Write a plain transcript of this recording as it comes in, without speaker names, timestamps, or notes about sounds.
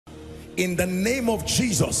in the name of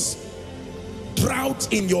Jesus.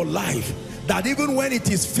 Drought in your life, that even when it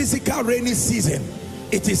is physical rainy season,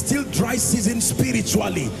 it is still dry season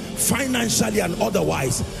spiritually, financially and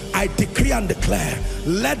otherwise. I decree and declare,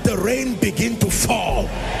 let the rain begin to fall.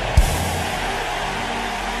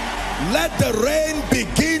 Let the rain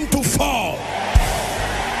begin to fall.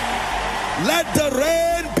 Let the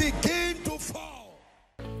rain begin to fall.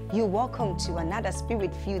 You're welcome to another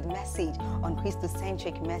spirit-filled message on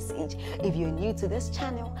Christocentric Message. If you're new to this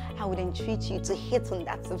channel, I would entreat you to hit on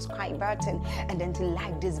that subscribe button and then to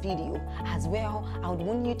like this video. As well, I would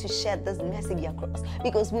want you to share this message across,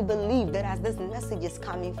 because we believe that as this message is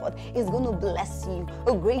coming forth, it's going to bless you.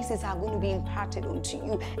 Graces are going to be imparted unto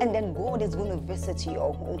you, and then God is going to visit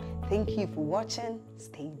your home. Thank you for watching.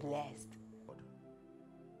 Stay blessed.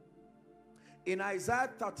 In Isaiah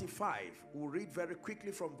 35, we'll read very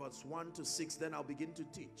quickly from verse 1 to 6, then I'll begin to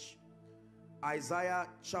teach. Isaiah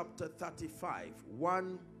chapter 35,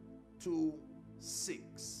 1 to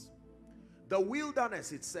 6. The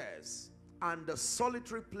wilderness, it says, and the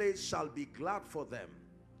solitary place shall be glad for them,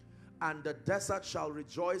 and the desert shall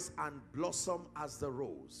rejoice and blossom as the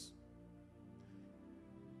rose.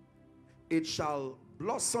 It shall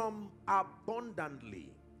blossom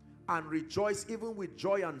abundantly and rejoice even with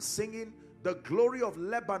joy and singing. The glory of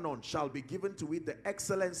Lebanon shall be given to it, the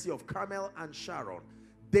excellency of Carmel and Sharon.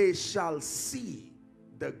 They shall see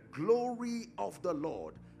the glory of the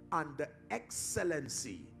Lord and the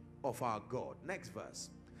excellency of our God. Next verse.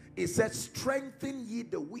 It says, strengthen ye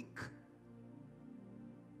the weak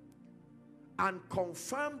and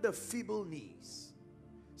confirm the feeble knees.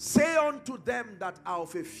 Say unto them that are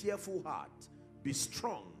of a fearful heart, be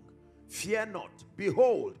strong, fear not.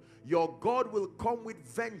 Behold, your God will come with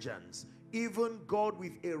vengeance, even God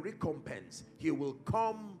with a recompense. He will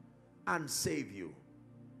come and save you.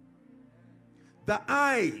 The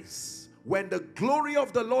eyes, when the glory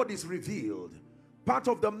of the Lord is revealed, part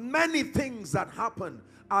of the many things that happen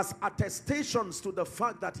as attestations to the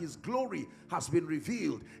fact that his glory has been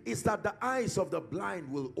revealed, is that the eyes of the blind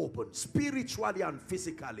will open, spiritually and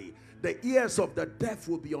physically. The ears of the deaf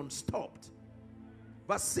will be unstopped.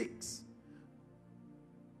 Verse 6.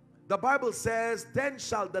 The Bible says, then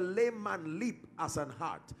shall the lame man leap as an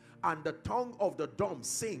hart, and the tongue of the dumb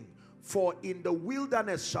sing. For in the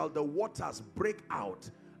wilderness shall the waters break out,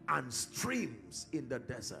 and streams in the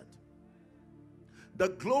desert. The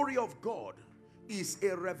glory of God is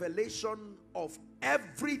a revelation of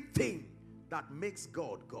everything that makes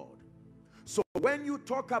God God. So when you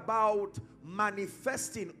talk about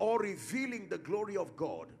manifesting or revealing the glory of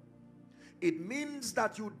God, it means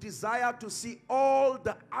that you desire to see all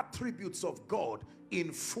the attributes of God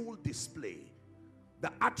in full display.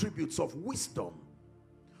 The attributes of wisdom.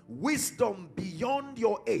 Wisdom beyond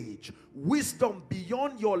your age. Wisdom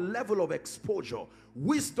beyond your level of exposure.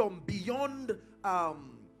 Wisdom beyond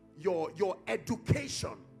your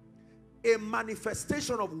education. A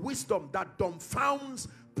manifestation of wisdom that dumbfounds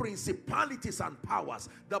principalities and powers.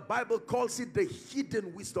 The Bible calls it the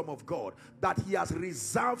hidden wisdom of God that he has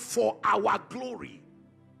reserved for our glory.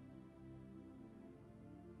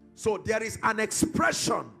 So there is an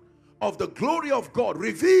expression of the glory of God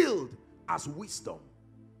revealed as wisdom.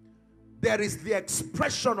 There is the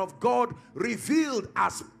expression of God revealed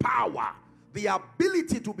as power, the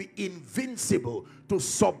ability to be invincible, to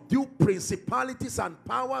subdue principalities and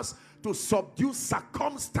powers, to subdue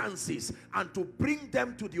circumstances, and to bring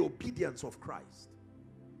them to the obedience of Christ.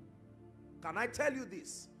 Can I tell you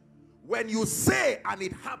this? When you say and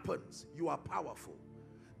it happens, you are powerful.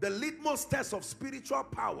 The litmus test of spiritual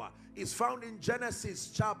power is found in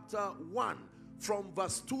Genesis chapter 1 from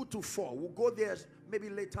verse 2 to 4. We'll go there maybe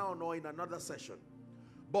later on or in another session.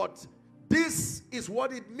 But this is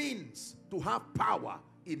what it means to have power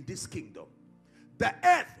in this kingdom. The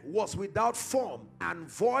earth was without form and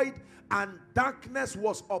void, and darkness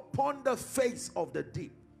was upon the face of the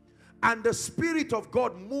deep. And the Spirit of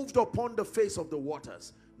God moved upon the face of the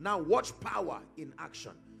waters. Now watch power in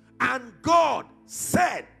action. And God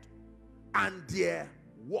said, and there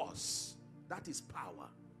was. That is power.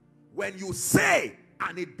 When you say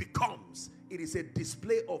and it becomes, it is a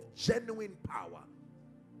display of genuine power.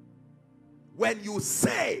 When you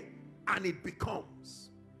say and it becomes,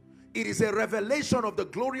 it is a revelation of the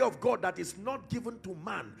glory of God that is not given to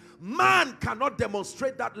man. Man cannot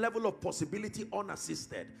demonstrate that level of possibility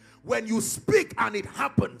unassisted. When you speak and it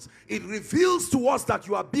happens, it reveals to us that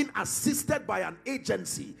you are being assisted by an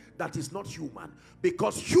agency that is not human.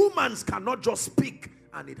 Because humans cannot just speak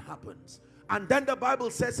and it happens. And then the Bible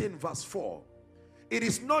says in verse 4, it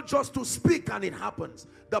is not just to speak and it happens.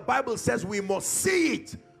 The Bible says we must see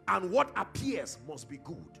it, and what appears must be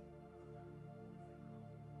good.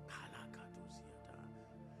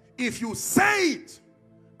 if you say it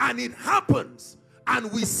and it happens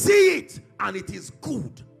and we see it and it is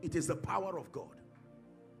good, it is the power of God.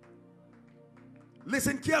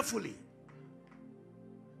 Listen carefully.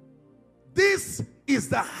 This is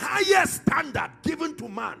the highest standard given to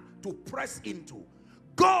man to press into.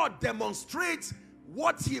 God demonstrates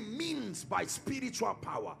what he means by spiritual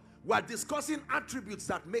power. We're discussing attributes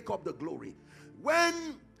that make up the glory.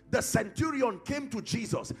 When the centurion came to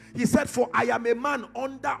Jesus, he said, for I am a man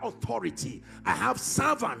under authority. I have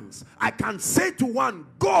servants. I can say to one,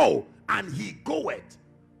 go, and he goeth.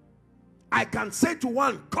 I can say to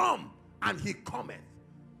one, come, and he cometh.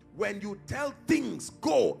 When you tell things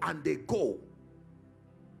go, and they go.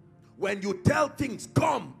 When you tell things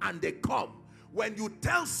come, and they come. When you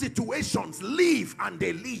tell situations leave, and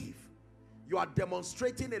they leave, you are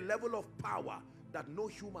demonstrating a level of power that no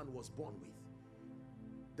human was born with.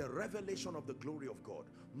 The revelation of the glory of God,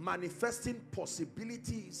 manifesting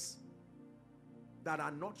possibilities that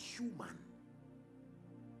are not human.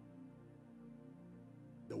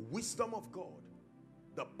 The wisdom of God,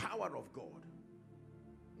 the power of God.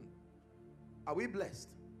 Are we blessed?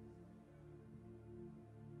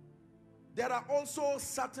 There are also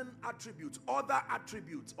certain attributes, other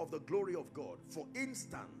attributes of the glory of God. For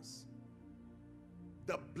instance,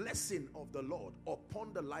 the blessing of the Lord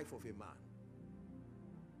upon the life of a man.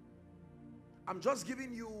 I'm just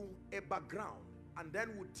giving you a background, and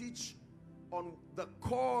then we'll teach on the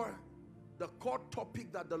core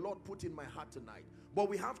topic that the Lord put in my heart tonight. But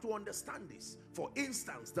we have to understand this. For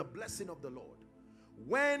instance, the blessing of the Lord.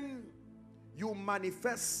 When you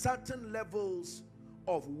manifest certain levels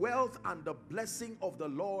of wealth and the blessing of the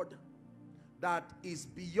Lord that is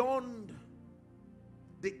beyond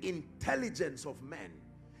the intelligence of men,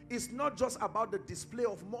 it's not just about the display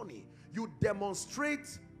of money. You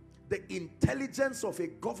demonstrate the intelligence of a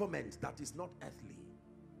government that is not earthly.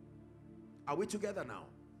 Are we together now?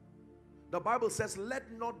 The Bible says, let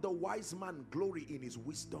not the wise man glory in his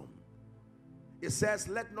wisdom. It says,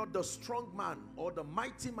 let not the strong man or the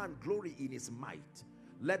mighty man glory in his might.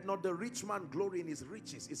 Let not the rich man glory in his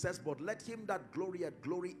riches. It says, but let him that glorieth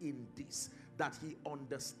glory in this, that he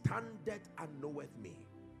understandeth and knoweth me.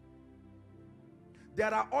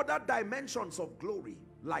 There are other dimensions of glory,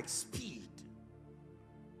 like speed.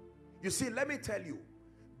 You see, let me tell you,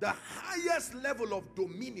 the highest level of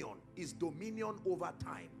dominion is dominion over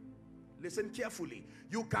time. Listen carefully.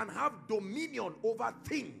 You can have dominion over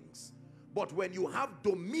things, but when you have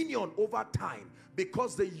dominion over time,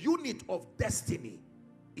 because the unit of destiny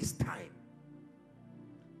is time.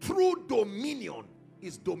 True dominion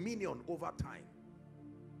is dominion over time.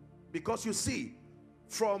 Because you see,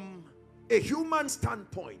 from a human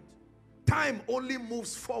standpoint, time only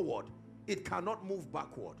moves forward. It cannot move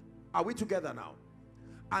backward. Are we together now?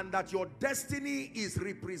 And that your destiny is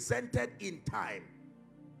represented in time.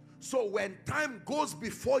 So when time goes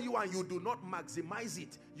before you and you do not maximize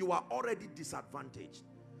it, you are already disadvantaged.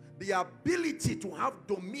 The ability to have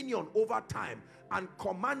dominion over time and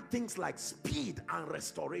command things like speed and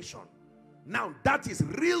restoration. Now that is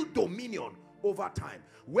real dominion over time,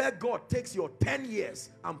 where God takes your 10 years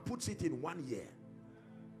and puts it in 1 year.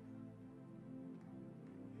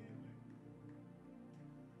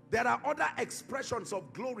 There are other expressions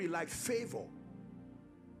of glory like favor.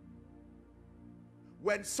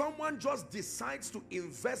 When someone just decides to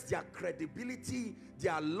invest their credibility,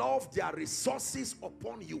 their love, their resources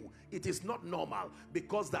upon you, it is not normal,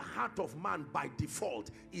 because the heart of man by default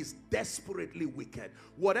is desperately wicked.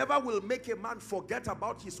 Whatever will make a man forget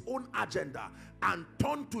about his own agenda and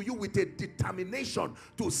turn to you with a determination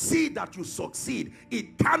to see that you succeed,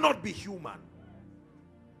 it cannot be human.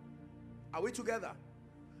 Are we together?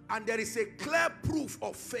 And there is a clear proof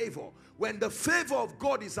of favor. When the favor of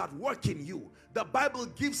God is at work in you, the Bible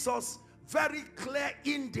gives us very clear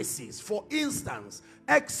indices. For instance,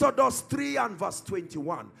 Exodus 3 and verse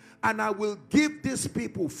 21. And I will give these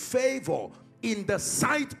people favor in the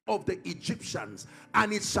sight of the Egyptians.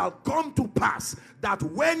 And it shall come to pass that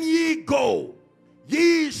when ye go,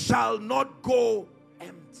 ye shall not go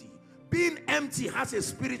empty. Being empty has a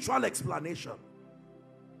spiritual explanation.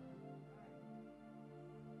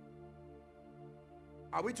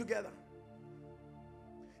 Are we together?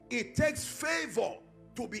 It takes favor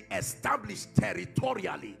to be established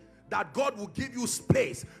territorially, that God will give you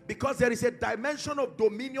space, because there is a dimension of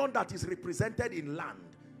dominion that is represented in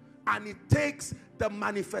land, and it takes the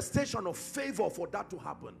manifestation of favor for that to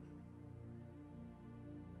happen.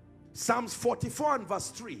 Psalms 44 and verse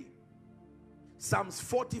 3. Psalms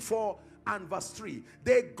 44 and verse 3.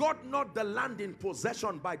 They got not the land in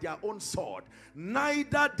possession by their own sword,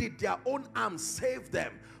 neither did their own arm save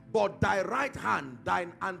them, but thy right hand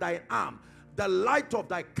and thy arm, the light of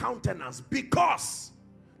thy countenance, because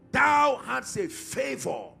thou hadst a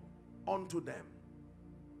favor unto them.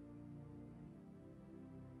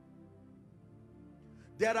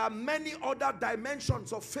 There are many other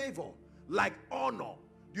dimensions of favor, like honor.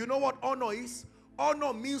 You know what honor is?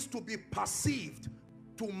 Honor means to be perceived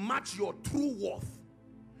to match your true worth.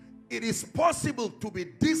 It is possible to be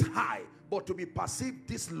this high, but to be perceived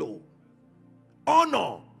this low.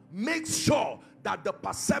 Honor makes sure that the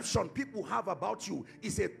perception people have about you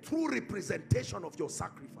is a true representation of your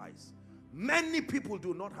sacrifice. Many people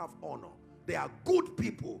do not have honor. They are good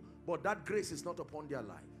people, but that grace is not upon their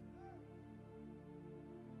life.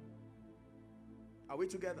 Are we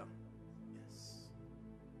together? Yes.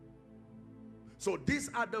 So these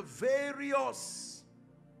are the various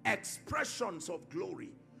expressions of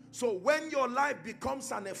glory. So when your life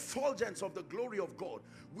becomes an effulgence of the glory of God,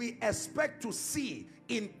 we expect to see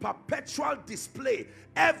in perpetual display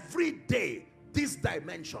every day these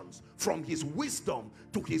dimensions, from his wisdom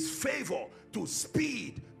to his favor to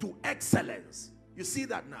speed to excellence. You see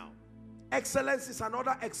that now? Excellence is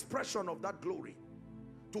another expression of that glory.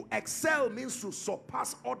 To excel means to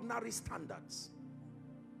surpass ordinary standards.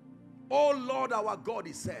 Oh Lord our God,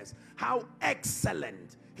 he says, how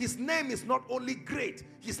excellent. His name is not only great,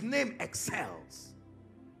 his name excels.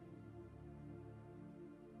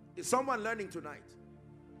 Is someone learning tonight?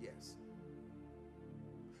 Yes.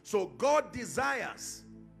 So God desires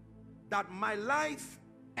that my life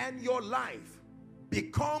and your life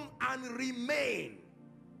become and remain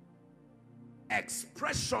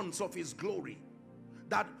expressions of his glory.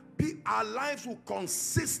 That our lives will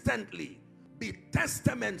consistently be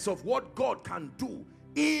testaments of what God can do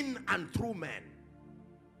in and through men.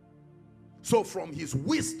 So from his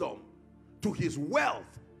wisdom to his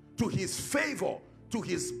wealth to his favor to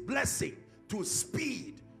his blessing to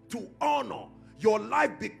speed to honor, your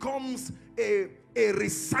life becomes a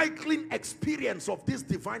recycling experience of this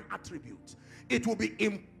divine attribute. It will be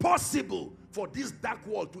impossible for this dark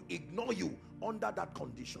world to ignore you under that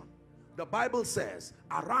condition. The Bible says,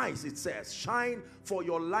 arise, it says, shine, for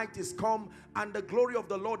your light is come, and the glory of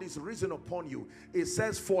the Lord is risen upon you. It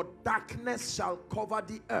says, for darkness shall cover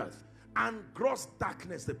the earth, and gross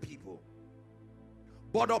darkness the people.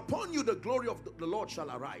 But upon you the glory of the Lord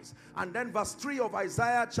shall arise. And then verse 3 of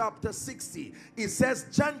Isaiah chapter 60, it says,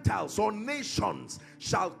 Gentiles or nations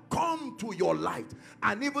shall come to your light,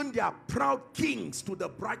 and even their proud kings to the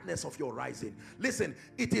brightness of your rising. Listen,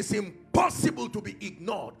 it is impossible to be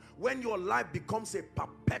ignored when your life becomes a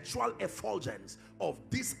perpetual effulgence of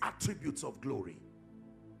these attributes of glory.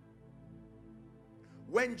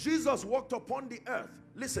 When Jesus walked upon the earth,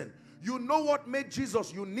 listen, you know what made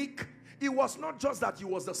Jesus unique? It was not just that he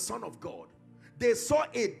was the Son of God. They saw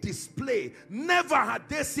a display. Never had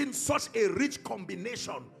they seen such a rich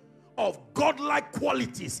combination of godlike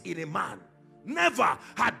qualities in a man. Never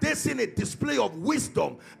had they seen a display of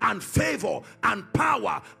wisdom and favor and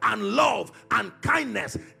power and love and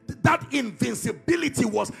kindness. That invincibility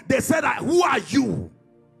was, they said, who are you?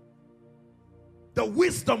 The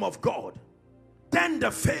wisdom of God, then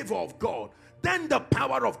the favor of God, then the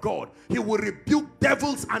power of God. He will rebuke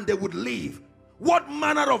devils and they would leave. What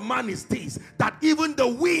manner of man is this, that even the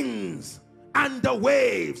winds and the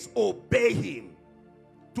waves obey him?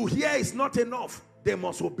 To hear is not enough, they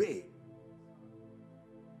must obey.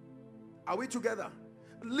 Are we together?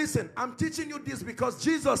 Listen, I'm teaching you this because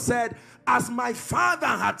Jesus said, as my Father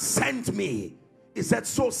had sent me, he said,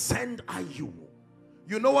 so send I you.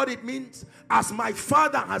 You know what it means? As my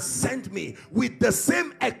Father has sent me, with the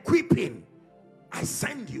same equipping, I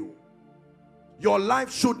send you. Your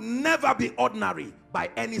life should never be ordinary by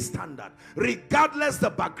any standard, regardless the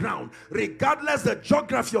background, regardless the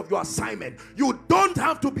geography of your assignment. You don't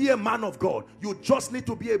have to be a man of God. You just need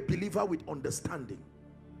to be a believer with understanding.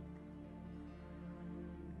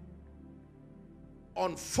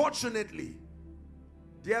 Unfortunately,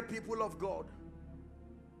 dear people of God,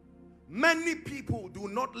 many people do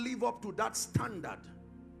not live up to that standard.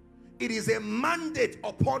 It is a mandate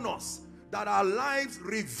upon us that our lives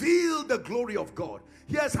reveal the glory of God.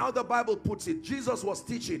 Here's how the Bible puts it. Jesus was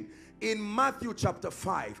teaching in Matthew chapter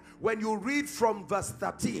 5. When you read from verse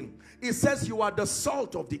 13, it says, you are the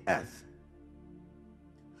salt of the earth.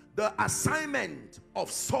 The assignment of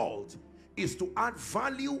salt is to add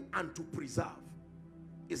value and to preserve.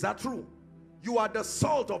 Is that true? You are the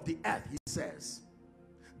salt of the earth, he says.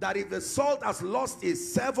 That if the salt has lost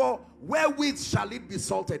its savor, wherewith shall it be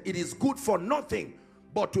salted? It is good for nothing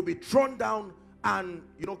but to be thrown down and,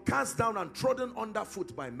 cast down and trodden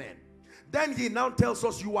underfoot by men. Then he now tells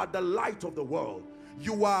us, you are the light of the world.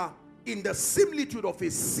 You are in the similitude of a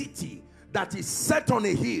city that is set on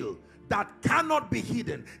a hill that cannot be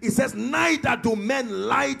hidden. It says, neither do men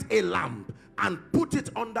light a lamp and put it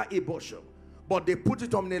under a bushel, but they put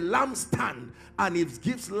it on a lampstand, and it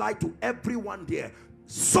gives light to everyone there.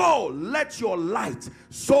 So let your light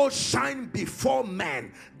so shine before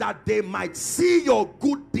men that they might see your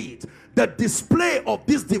good deeds, the display of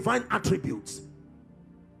these divine attributes.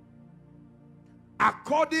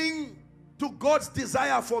 According to God's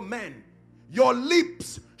desire for men, your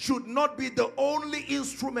lips should not be the only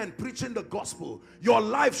instrument preaching the gospel. Your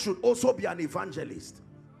life should also be an evangelist.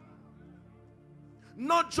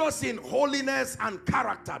 Not just in holiness and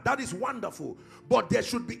character, that is wonderful, but there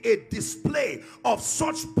should be a display of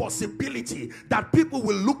such possibility that people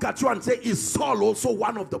will look at you and say, is Saul also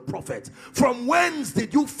one of the prophets? From whence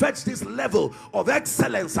did you fetch this level of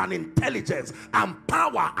excellence and intelligence and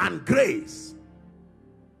power and grace?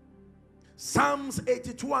 Psalms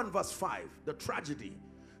 82 and verse 5, the tragedy.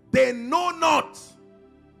 They know not,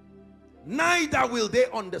 neither will they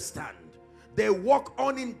understand. They walk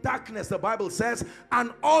on in darkness, the Bible says,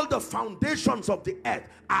 and all the foundations of the earth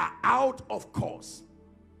are out of course.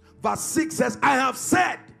 Verse 6 says, I have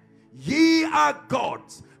said, ye are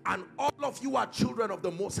gods, and all of you are children of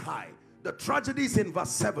the Most High. The tragedy is in verse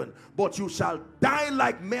 7, but you shall die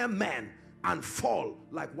like mere men and fall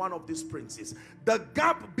like one of these princes. The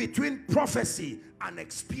gap between prophecy and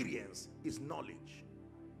experience is knowledge.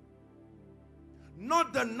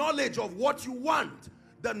 Not the knowledge of what you want,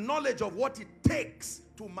 the knowledge of what it takes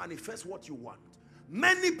to manifest what you want.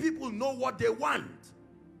 Many people know what they want.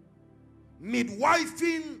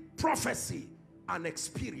 Midwifing prophecy and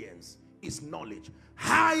experience is knowledge.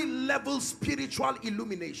 High level spiritual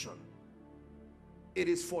illumination. It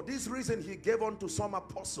is for this reason he gave unto some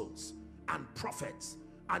apostles and prophets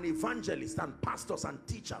and evangelists and pastors and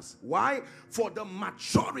teachers. Why? For the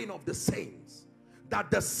maturing of the saints. That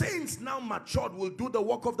the saints now matured will do the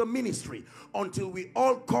work of the ministry until we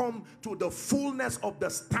all come to the fullness of the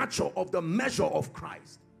stature of the measure of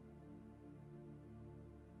Christ.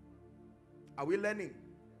 Are we learning?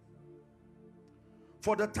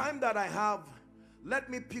 For the time that I have, let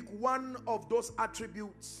me pick one of those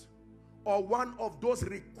attributes or one of those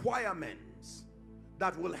requirements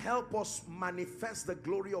that will help us manifest the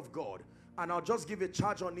glory of God. And I'll just give a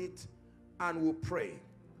charge on it and we'll pray.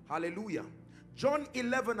 Hallelujah. John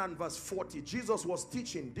 11 and verse 40, Jesus was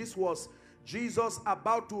teaching. This was Jesus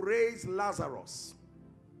about to raise Lazarus.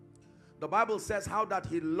 The Bible says how that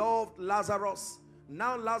he loved Lazarus.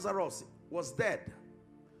 Now Lazarus was dead,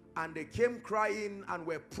 and they came crying and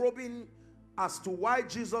were probing as to why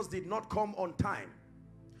Jesus did not come on time.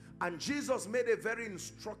 And Jesus made a very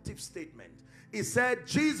instructive statement. He said,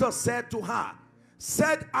 Jesus said to her,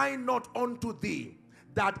 said I not unto thee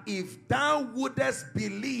that if thou wouldest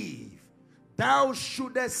believe, thou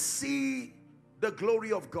shouldest see the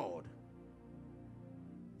glory of God.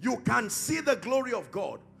 You can see the glory of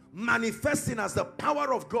God manifesting as the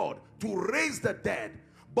power of God to raise the dead,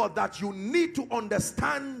 but that you need to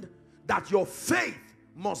understand that your faith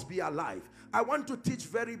must be alive. I want to teach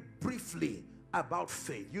very briefly about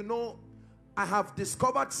faith. You know, I have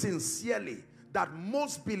discovered sincerely that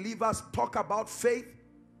most believers talk about faith.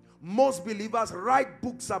 Most believers write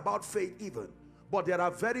books about faith even. But there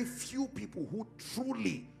are very few people who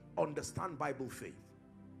truly understand Bible faith.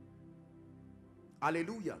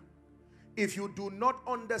 Hallelujah. If you do not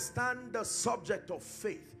understand the subject of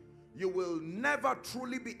faith, you will never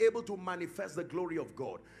truly be able to manifest the glory of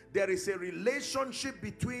God. There is a relationship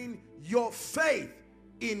between your faith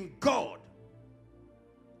in God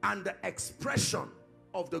and the expression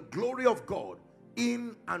of the glory of God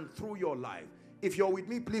in and through your life. If you're with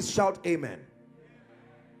me, please shout amen.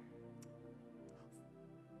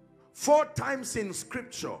 4 times in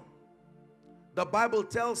scripture, the Bible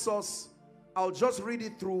tells us, I'll just read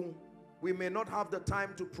it through. We may not have the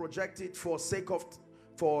time to project it for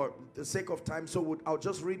the sake of time, so I'll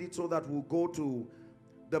just read it so that we'll go to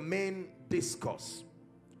the main discourse.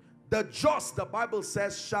 The just, the Bible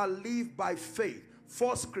says, shall live by faith.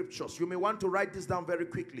 4 scriptures. You may want to write this down very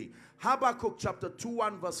quickly. Habakkuk chapter 2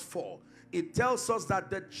 and verse 4. It tells us that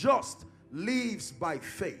the just lives by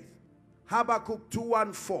faith. Habakkuk 2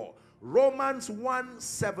 and 4. Romans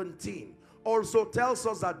 1:17 also tells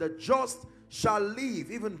us that the just shall live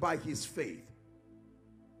even by his faith.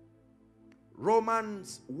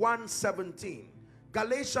 Romans 1:17.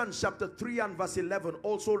 Galatians chapter 3 and verse 11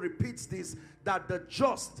 also repeats this, that the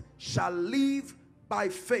just shall live by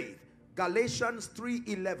faith. Galatians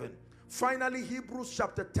 3:11. Finally, Hebrews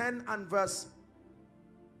chapter 10 and verse,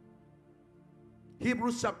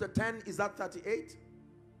 Hebrews chapter 10, is that 38?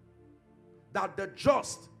 That the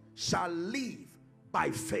just shall live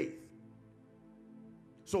by faith.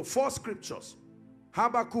 So 4 scriptures: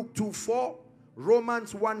 Habakkuk 2:4,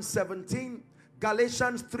 Romans 1:17,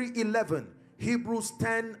 Galatians 3:11, Hebrews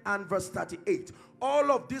 10 and verse 38.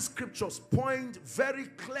 All of these scriptures point very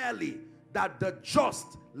clearly that the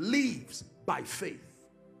just lives by faith.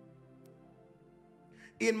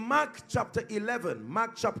 In Mark chapter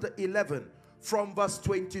 11, from verse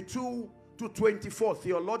 22 to 24,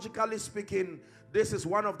 theologically speaking, this is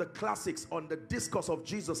one of the classics on the discourse of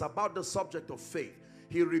Jesus about the subject of faith.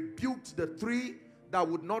 He rebuked the tree that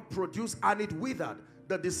would not produce, and it withered.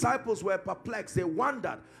 The disciples were perplexed. They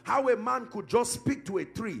wondered how a man could just speak to a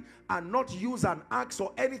tree and not use an axe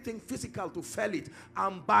or anything physical to fell it,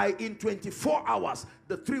 and in 24 hours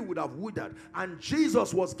the tree would have withered. And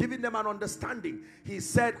Jesus was giving them an understanding. He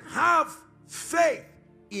said, have faith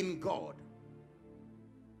in God.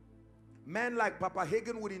 Men like Papa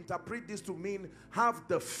Hagin would interpret this to mean have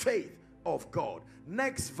the faith of God.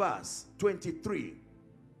 Next verse, 23.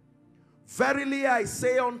 Verily I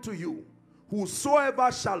say unto you,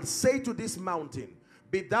 whosoever shall say to this mountain,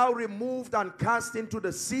 be thou removed and cast into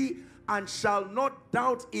the sea, and shall not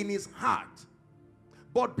doubt in his heart,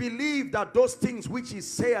 but believe that those things which he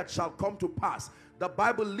saith shall come to pass. The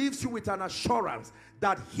Bible leaves you with an assurance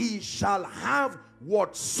that he shall have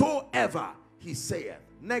whatsoever he saith.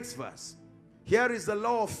 Next verse. Here is the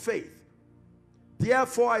law of faith.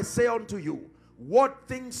 Therefore I say unto you, what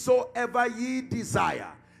things soever ye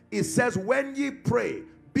desire, it says, when ye pray,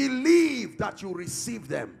 believe that you receive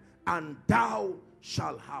them, and thou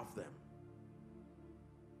shalt have them.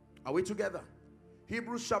 Are we together?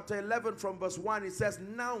 Hebrews chapter 11 from verse 1, it says,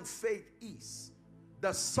 now faith is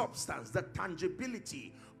the substance, the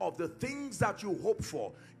tangibility of the things that you hope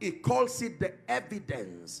for. It calls it the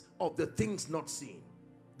evidence of the things not seen.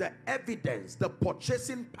 The evidence, the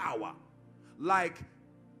purchasing power. Like,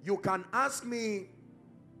 you can ask me,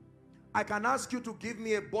 I can ask you to give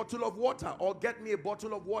me a bottle of water or get me a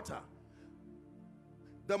bottle of water.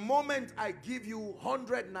 The moment I give you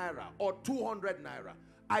 100 naira or 200 naira,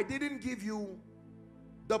 I didn't give you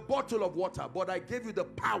the bottle of water, but I gave you the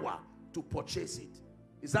power to purchase it.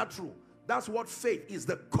 Is that true? That's what faith is,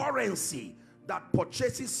 the currency that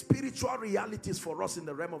purchases spiritual realities for us in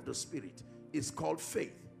the realm of the spirit. It's called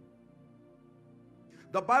faith.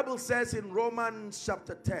 The Bible says in Romans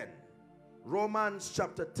chapter 10, Romans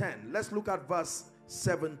chapter 10. Let's look at verse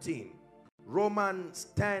 17. Romans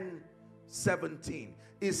 10:17.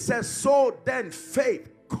 It says, so then faith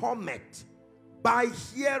cometh by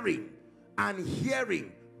hearing, and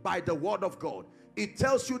hearing by the word of God. It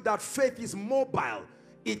tells you that faith is mobile.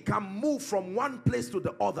 It can move from one place to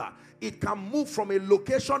the other. It can move from a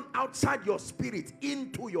location outside your spirit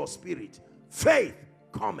into your spirit. Faith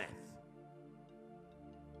cometh.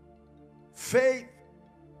 Faith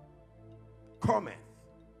cometh.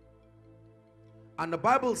 And the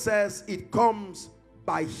Bible says it comes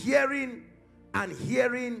by hearing, and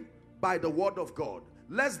hearing by the word of God.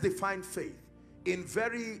 Let's define faith in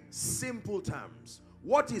very simple terms.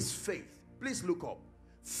 What is faith? Please look up.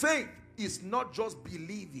 Faith is not just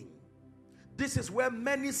believing. This is where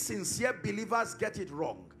many sincere believers get it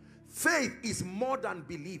wrong. Faith is more than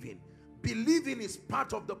believing. Believing is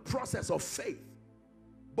part of the process of faith,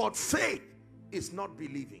 but faith is not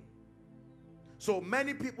believing. So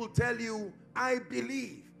many people tell you, I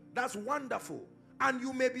believe. That's wonderful, and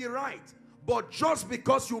you may be right, but just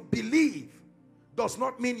because you believe does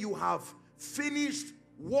not mean you have finished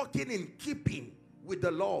walking in keeping with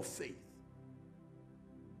the law of faith.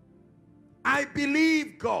 I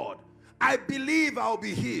believe God. I believe I'll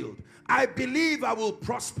be healed. I believe I will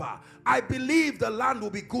prosper. I believe the land will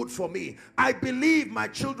be good for me. I believe my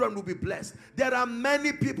children will be blessed. There are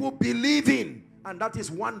many people believing, and that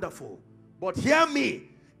is wonderful. But hear me,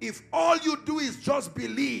 if all you do is just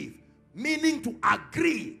believe, meaning to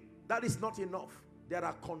agree, that is not enough. There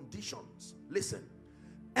are conditions. Listen,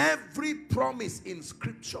 every promise in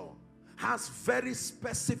scripture has very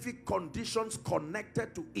specific conditions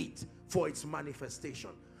connected to it for its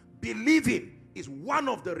manifestation. Believing is one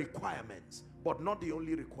of the requirements, but not the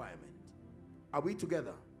only requirement. Are we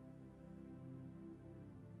together?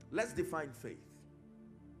 Let's define faith.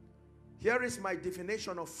 Here is my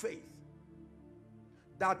definition of faith.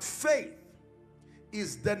 That faith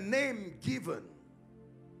is the name given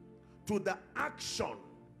to the action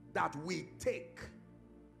that we take.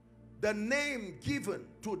 The name given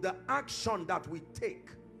to the action that we take.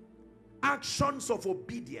 Actions of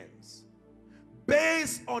obedience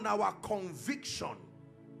based on our conviction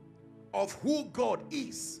of who God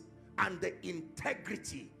is and the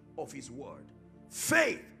integrity of his word.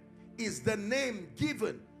 Faith is the name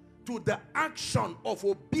given to the action of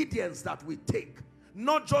obedience that we take.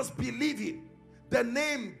 Not just believing, the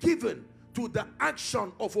name given to the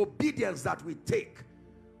action of obedience that we take.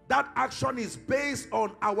 That action is based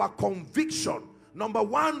on our conviction, number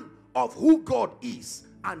one, of who God is,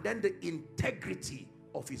 and then the integrity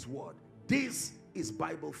of his word. This is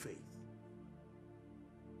Bible faith.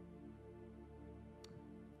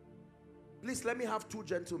 Please let me have two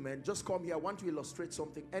gentlemen. Just come here. I want to illustrate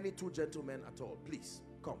something. Any two gentlemen at all. Please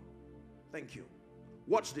come. Thank you.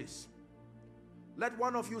 Watch this. Let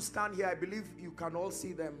one of you stand here. I believe you can all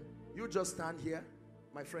see them. You just stand here.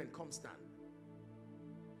 My friend, come stand.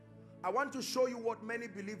 I want to show you what many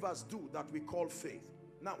believers do that we call faith.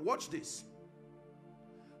 Now watch this.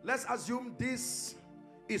 Let's assume this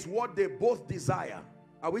is what they both desire.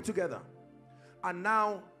 Are we together? And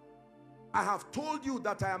now I have told you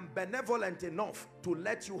that I am benevolent enough to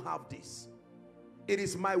let you have this. It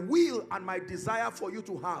is my will and my desire for you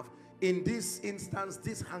to have, in this instance,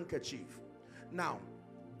 this handkerchief. Now,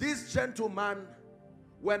 this gentleman,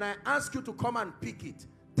 when I ask you to come and pick it,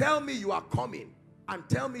 tell me you are coming and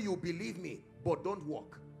tell me you believe me, but don't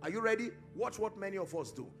walk. Are you ready? Watch what many of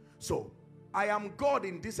us do. So, I am God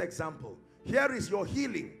in this example. Here is your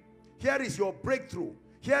healing. Here is your breakthrough.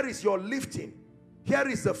 Here is your lifting. Here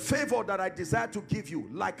is the favor that I desire to give you.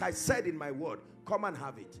 Like I said in my word, come and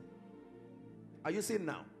have it. Are you seeing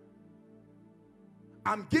now?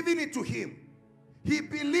 I'm giving it to him. He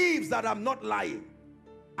believes that I'm not lying,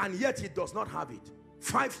 and yet he does not have it.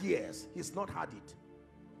 5 years, he's not had it.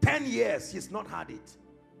 10 years, he's not had it.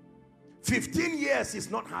 15 years,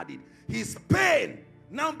 he's not had it. His pain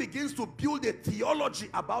now begins to build a theology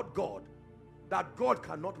about God that God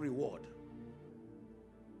cannot reward.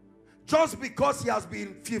 Just because he has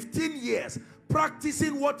been 15 years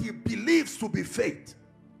practicing what he believes to be faith,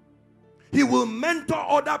 he will mentor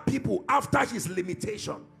other people after his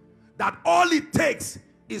limitation. That all it takes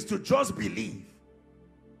is to just believe.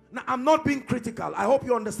 Now, I'm not being critical. I hope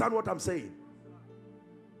you understand what I'm saying.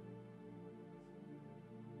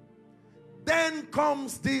 Then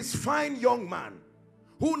comes this fine young man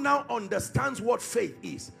who now understands what faith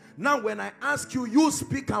is. Now, when I ask you, you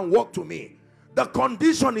speak and walk to me. The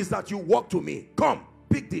condition is that you walk to me. Come,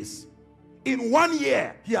 pick this. In 1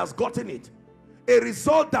 year, he has gotten it. A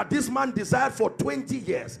result that this man desired for 20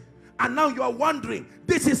 years. And now you are wondering,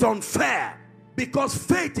 this is unfair. Because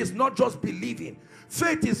faith is not just believing.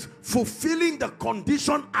 Faith is fulfilling the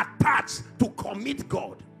condition attached to commit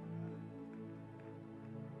God.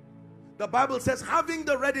 The Bible says, having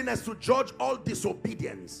the readiness to judge all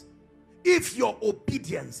disobedience, if your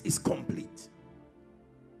obedience is complete.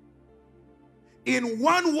 In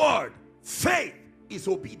one word, faith is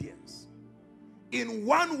obedience. In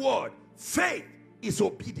one word, faith is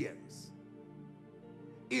obedience.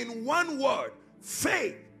 In one word,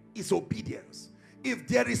 faith is obedience. If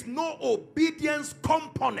there is no obedience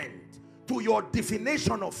component to your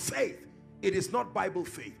definition of faith, it is not Bible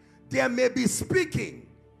faith. There may be speaking,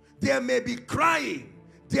 there may be crying,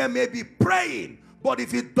 there may be praying, but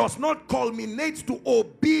if it does not culminate to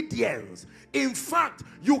obedience, in fact,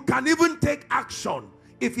 you can even take action.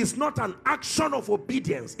 If it's not an action of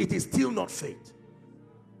obedience, it is still not faith.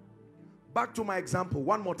 Back to my example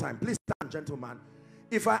one more time. Please stand, gentlemen.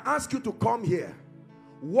 If I ask you to come here,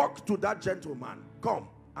 walk to that gentleman, come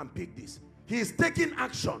and pick this. He is taking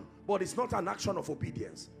action, but it's not an action of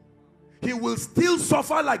obedience. He will still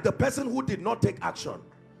suffer like the person who did not take action.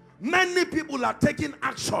 Many people are taking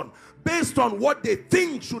action based on what they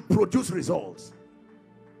think should produce results.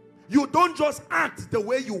 You don't just act the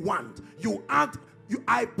way you want. You act,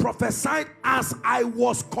 I prophesied as I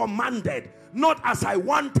was commanded, not as I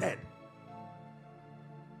wanted.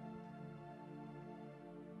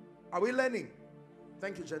 Are we learning?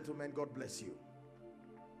 Thank you, gentlemen. God bless you.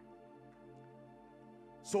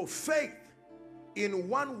 So faith, in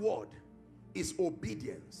one word, is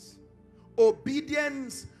obedience.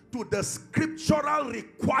 Obedience to the scriptural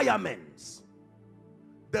requirements.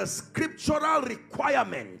 The scriptural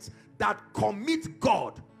requirements that commit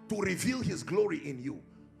God to reveal his glory in you.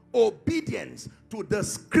 Obedience to the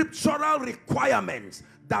scriptural requirements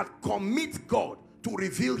that commit God to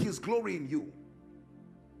reveal his glory in you.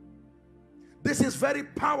 This is very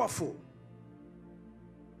powerful.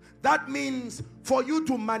 That means for you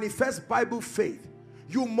to manifest Bible faith,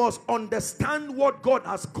 you must understand what God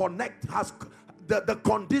has the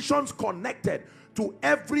conditions connected to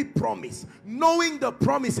every promise. Knowing the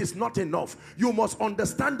promise is not enough. You must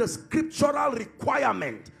understand the scriptural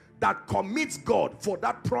requirement that commits God for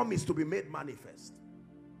that promise to be made manifest.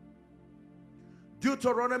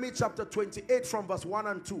 Deuteronomy chapter 28 from verse 1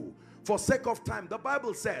 and 2. For sake of time, the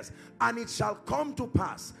Bible says, and it shall come to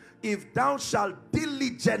pass if thou shalt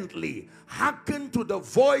diligently hearken to the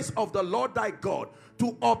voice of the Lord thy God,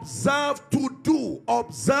 to observe to do,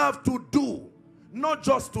 not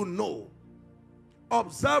just to know,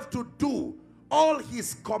 observe to do all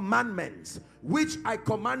his commandments, which I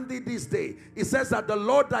command thee this day. It says that the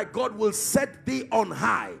Lord thy God will set thee on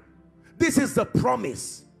high. This is the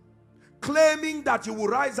promise. Claiming that you will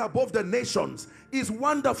rise above the nations is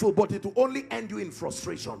wonderful, but it will only end you in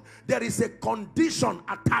frustration. There is a condition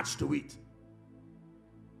attached to it.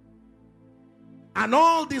 And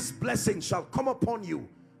all these blessings shall come upon you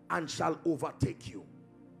and shall overtake you.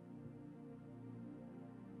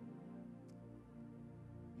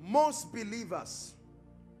 Most believers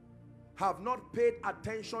have not paid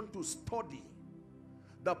attention to study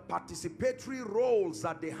the participatory roles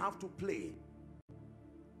that they have to play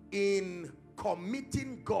in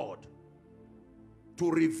committing God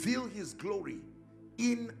to reveal his glory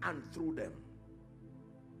in and through them.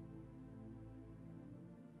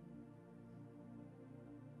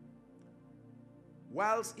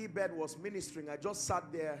 Whilst Ebed was ministering, I just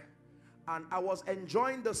sat there and I was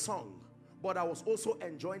enjoying the song, but I was also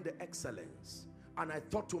enjoying the excellence. And I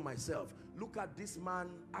thought to myself, look at this man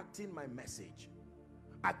acting my message.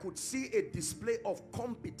 I could see a display of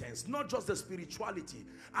competence, not just the spirituality.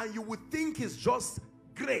 And you would think it's just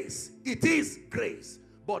grace. It is grace,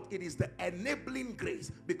 but it is the enabling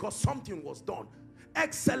grace because something was done.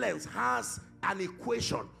 Excellence has an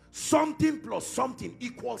equation. Something plus something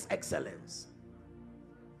equals excellence.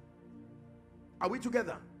 Are we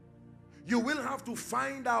together? You will have to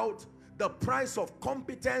find out the price of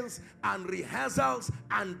competence and rehearsals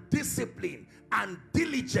and discipline and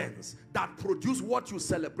diligence that produce what you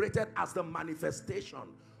celebrated as the manifestation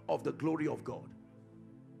of the glory of God.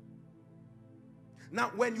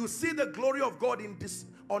 Now, when you see the glory of God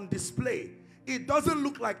on display, it doesn't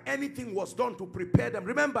look like anything was done to prepare them.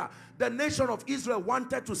 Remember, the nation of Israel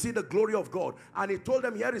wanted to see the glory of God, and he told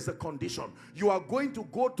them, here is the condition. You are going to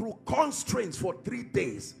go through constraints for 3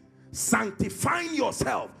 days, sanctifying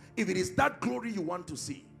yourself if it is that glory you want to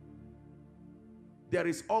see. There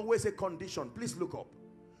is always a condition. Please look up.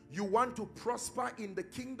 You want to prosper in the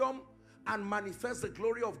kingdom and manifest the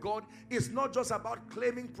glory of God. It's not just about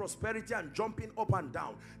claiming prosperity and jumping up and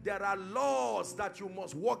down. There are laws that you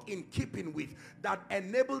must walk in keeping with that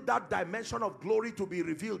enable that dimension of glory to be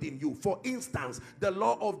revealed in you. For instance, the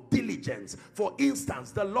law of diligence. For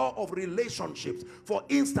instance, the law of relationships. For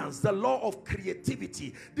instance, the law of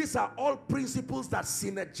creativity. These are all principles that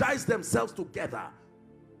synergize themselves together.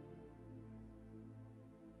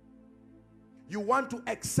 You want to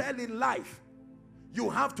excel in life, you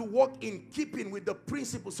have to walk in keeping with the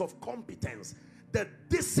principles of competence, the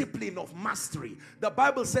discipline of mastery. The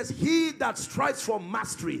Bible says he that strives for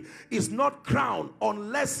mastery is not crowned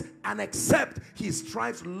unless and except he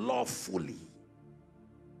strives lawfully.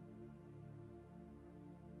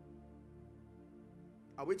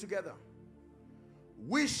 Are we together?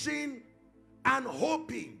 Wishing and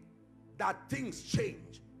hoping that things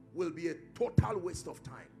change will be a total waste of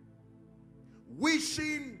time.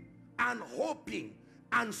 Wishing and hoping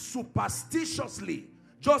and superstitiously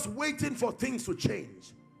just waiting for things to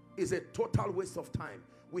change is a total waste of time.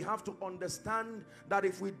 We have to understand that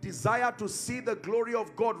if we desire to see the glory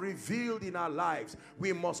of God revealed in our lives,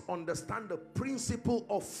 we must understand the principle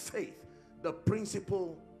of faith, the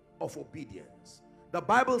principle of obedience. The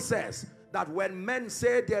Bible says that when men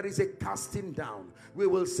say there is a casting down, we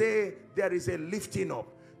will say there is a lifting up.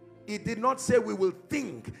 It did not say we will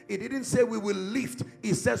think. It didn't say we will lift.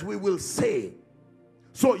 It says we will say.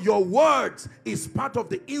 So your words is part of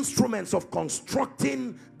the instruments of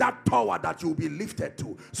constructing that tower that you'll be lifted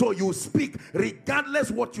to. So you speak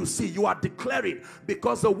regardless what you see. You are declaring,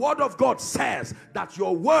 because the word of God says that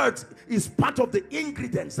your words is part of the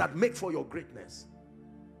ingredients that make for your greatness.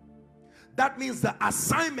 That means the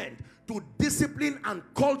assignment to discipline and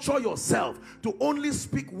culture yourself to only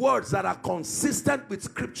speak words that are consistent with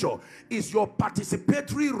scripture is your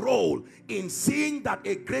participatory role in seeing that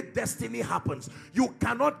a great destiny happens. You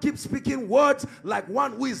cannot keep speaking words like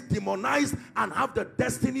one who is demonized and have the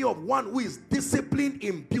destiny of one who is disciplined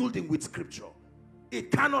in building with scripture.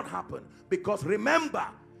 It cannot happen, because remember,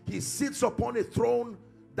 he sits upon a throne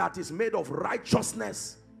that is made of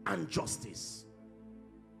righteousness and justice.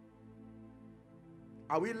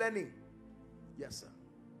 Are we learning? Yes, sir.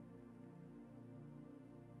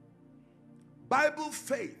 Bible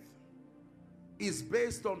faith is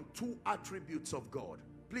based on 2 attributes of God.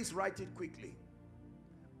 Please write it quickly,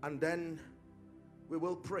 and then we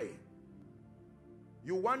will pray.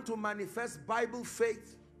 You want to manifest Bible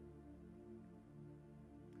faith?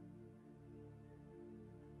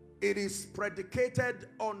 It is predicated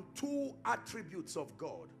on two attributes of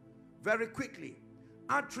God. Very quickly,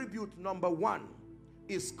 attribute number one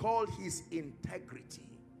is called his integrity.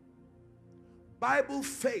 Bible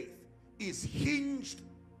faith is hinged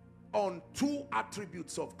on two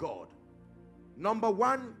attributes of God. Number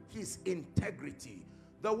one, his integrity.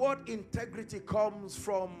 The word integrity comes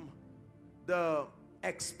from the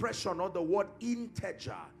expression or the word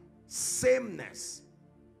integer, sameness,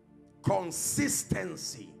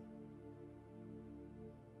 consistency.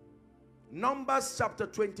 Numbers chapter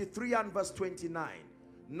 23 and verse 29.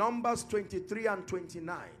 Numbers 23 and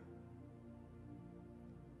 29.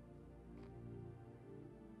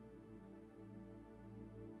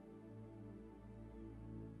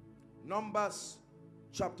 Numbers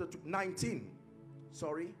chapter 19.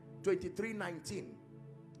 Sorry, 23:19.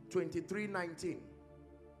 23:19.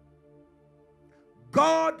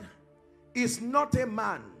 God is not a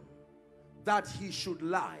man that he should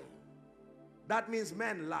lie. That means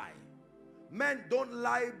men lie. Men don't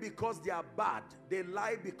lie because they are bad. They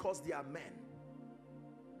lie because they are men.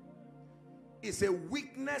 It's a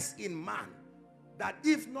weakness in man that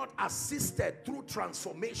if not assisted through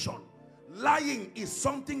transformation, lying is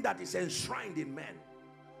something that is enshrined in men.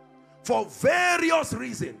 For various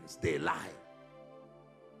reasons, they lie.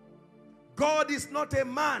 God is not a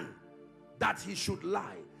man that he should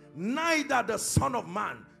lie, neither the Son of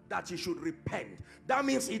Man that he should repent. That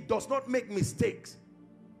means he does not make mistakes.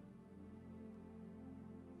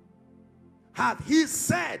 Hath he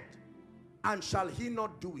said, and shall he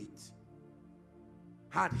not do it?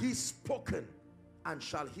 Had he spoken, and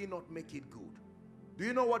shall he not make it good? Do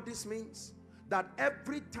you know what this means? That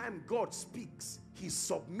every time God speaks, he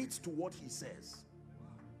submits to what he says.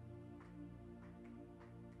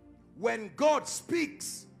 When God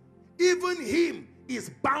speaks, even him is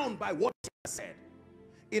bound by what he has said.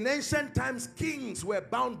 In ancient times, kings were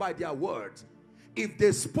bound by their words. If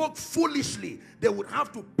they spoke foolishly, they would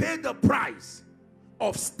have to pay the price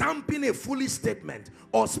of stamping a foolish statement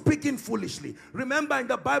or speaking foolishly. Remember, in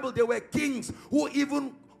the Bible, there were kings who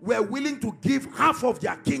even were willing to give half of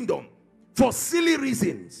their kingdom for silly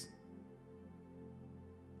reasons.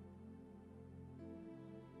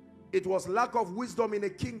 It was lack of wisdom in a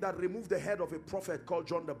king that removed the head of a prophet called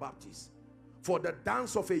John the Baptist. For the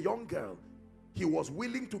dance of a young girl, he was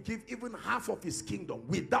willing to give even half of his kingdom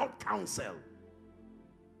without counsel.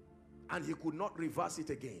 And he could not reverse it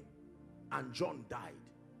again. And John died.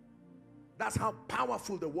 That's how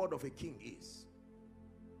powerful the word of a king is.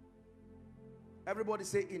 Everybody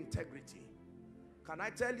say integrity. Can I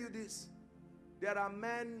tell you this? There are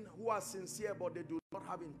men who are sincere, but they do not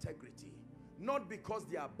have integrity. Not because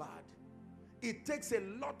they are bad. It takes a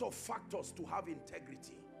lot of factors to have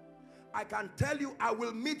integrity. I can tell you, I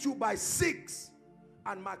will meet you by 6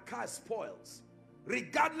 and my car spoils.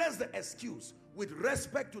 Regardless the excuse, with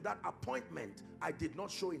respect to that appointment, I did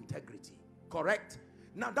not show integrity. Correct?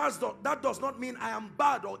 Now that does not mean I am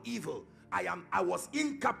bad or evil. I was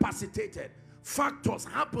incapacitated. Factors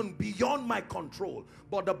happen beyond my control.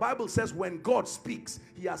 But the Bible says when God speaks,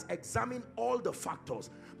 he has examined all the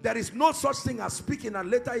factors. There is no such thing as speaking and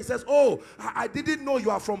later he says, oh, I didn't know you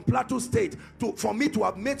are from Plateau State for me to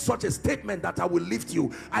have made such a statement that I will lift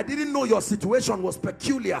you. I didn't know your situation was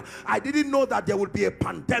peculiar. I didn't know that there would be a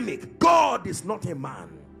pandemic. God is not a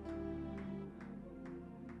man.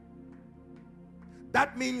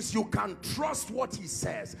 That means you can trust what he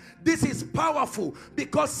says. This is powerful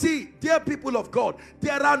because, see, dear people of God,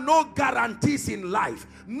 there are no guarantees in life.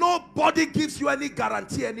 Nobody gives you any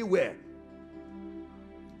guarantee anywhere.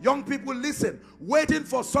 Young people, listen. Waiting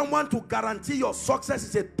for someone to guarantee your success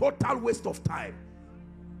is a total waste of time.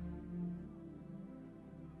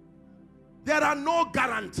 There are no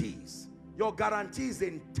guarantees. Your guarantee is the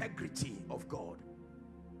integrity of God.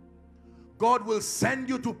 God will send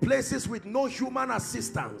you to places with no human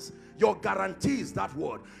assistance. Your guarantee is that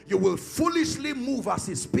word. You will foolishly move as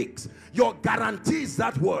he speaks. Your guarantee is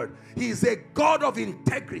that word. He is a God of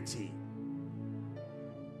integrity.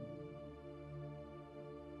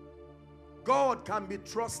 God can be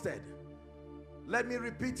trusted. Let me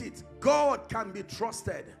repeat it. God can be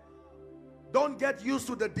trusted. Don't get used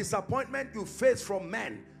to the disappointment you face from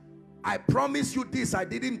men. I promise you this, I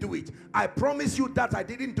didn't do it. I promise you that, I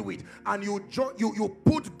didn't do it. And you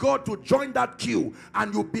put God to join that queue,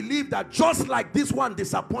 and you believe that just like this one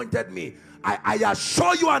disappointed me, I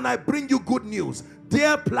assure you and I bring you good news.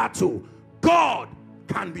 Dear Plateau, God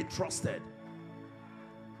can be trusted.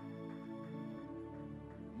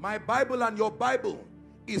 My Bible and your Bible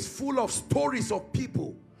is full of stories of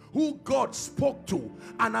people who God spoke to,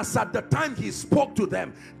 and as at the time he spoke to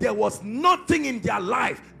them, there was nothing in their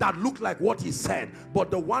life that looked like what he said,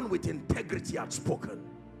 but the one with integrity had spoken.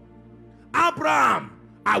 Abraham,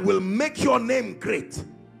 I will make your name great.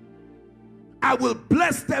 I will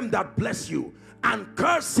bless them that bless you, and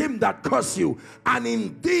curse him that curse you, and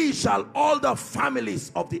in thee shall all the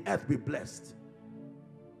families of the earth be blessed.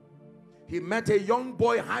 He met a young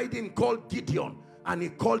boy hiding called Gideon, and he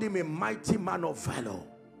called him a mighty man of valor.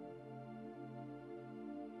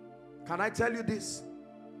 Can I tell you this?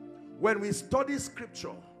 When we study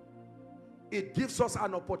scripture, it gives us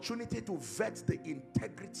an opportunity to vet the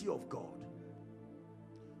integrity of God.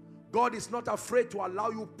 God is not afraid to allow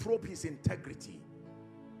you probe his integrity.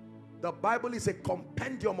 The Bible is a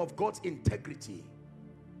compendium of God's integrity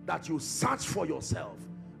that you search for yourself,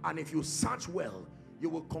 and if you search well, you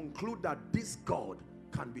will conclude that this God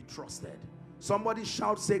can be trusted. Somebody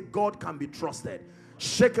shout, say, God can be trusted.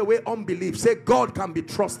 Shake away unbelief. Say, God can be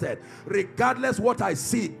trusted. Regardless what I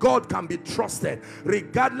see, God can be trusted.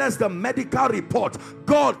 Regardless the medical report,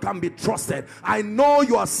 God can be trusted. I know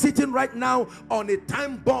you are sitting right now on a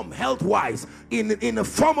time bomb health-wise in the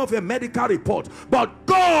form of a medical report, but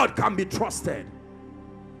God can be trusted.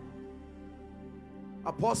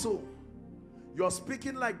 Apostle, you're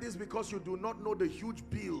speaking like this because you do not know the huge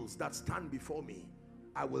bills that stand before me.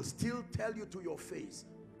 I will still tell you to your face,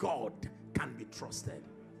 God can be trusted.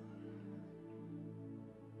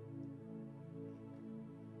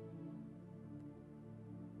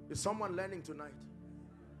 Is someone learning tonight?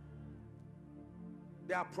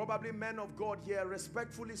 There are probably men of God here,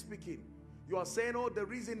 respectfully speaking. You are saying, oh, the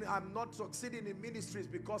reason I'm not succeeding in ministry is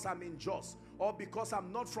because I'm in Jos, or because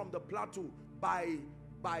I'm not from the plateau by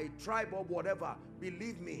tribe or whatever.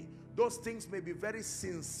 Believe me, those things may be very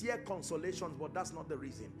sincere consolations, but that's not the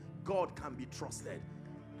reason. God can be trusted.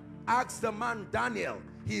 Ask the man Daniel.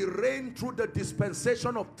 He reigned through the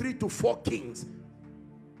dispensation of 3 to 4 kings.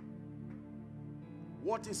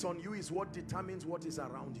 What is on you is what determines what is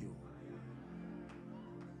around you.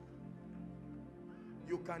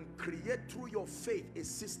 You can create through your faith a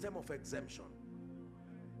system of exemption.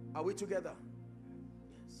 Are we together?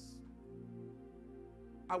 Yes.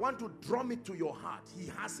 I want to drum it to your heart.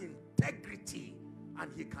 He has integrity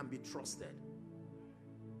and he can be trusted.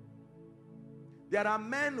 There are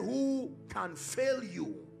men who can fail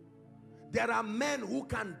you. There are men who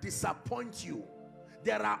can disappoint you.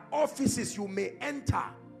 There are offices you may enter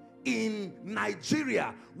in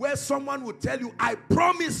Nigeria where someone will tell you, I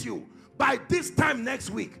promise you, by this time next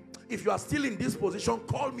week, if you are still in this position,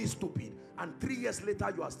 call me stupid. And 3 years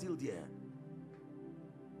later, you are still there.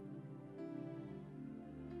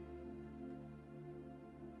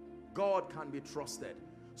 God can be trusted.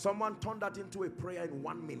 Someone turn that into a prayer in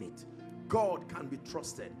 1 minute. God can be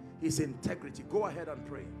trusted. His integrity. Go ahead and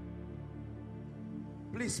pray.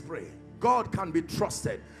 Please pray. God can be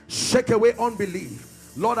trusted. Shake away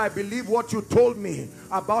unbelief. Lord, I believe what you told me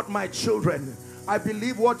about my children. I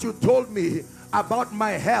believe what you told me about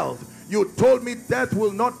my health. You told me death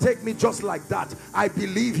will not take me just like that. I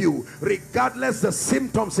believe you. Regardless the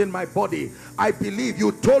symptoms in my body, I believe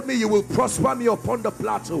you. Told me you will prosper me upon the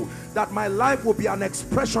plateau, that my life will be an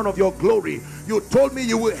expression of your glory. You told me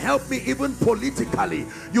you will help me even politically.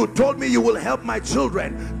 You told me you will help my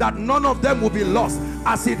children, that none of them will be lost.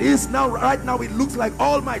 As it is now, right now, it looks like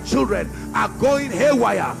all my children are going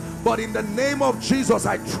haywire. But in the name of Jesus,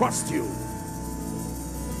 I trust you.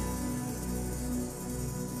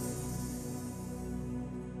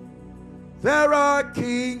 There are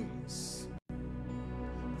kings,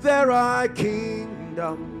 there are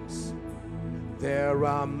kingdoms, there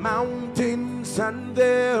are mountains and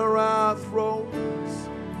there are thrones.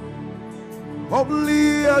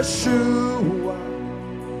 Only Yeshua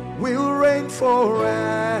will reign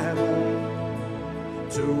forever.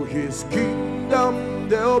 To his kingdom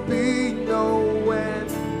there'll be no end.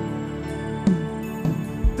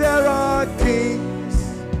 There are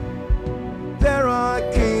kings, there are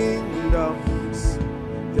kingdoms,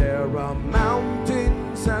 there are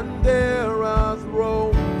mountains and there are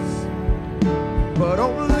thrones, but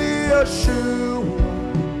only Yeshua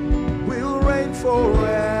will reign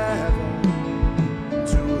forever.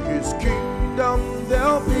 To his kingdom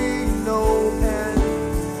there'll be no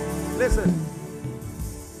end. Listen,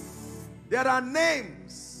 there are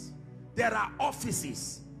names, there are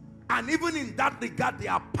offices, and even in that regard they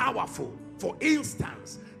are powerful. For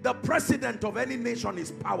instance, the president of any nation is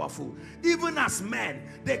powerful. Even as men,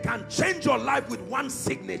 they can change your life with one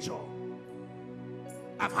signature.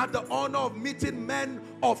 I've had the honor of meeting men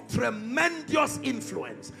of tremendous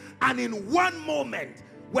influence, and in one moment,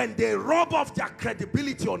 when they rub off their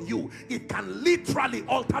credibility on you, it can literally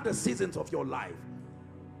alter the seasons of your life.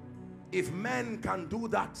 If men can do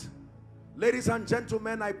that, ladies and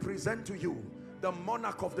gentlemen, I present to you the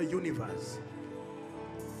monarch of the universe.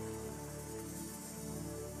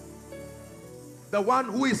 The one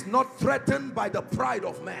who is not threatened by the pride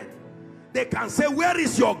of man. They can say, where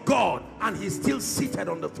is your God? And he's still seated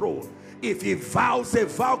on the throne. If he vows a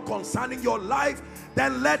vow concerning your life,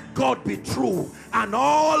 then let God be true and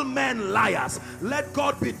all men liars. Let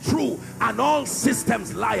God be true and all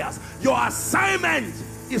systems liars. Your assignment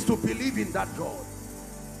is to believe in that God.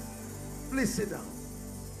 Please sit down.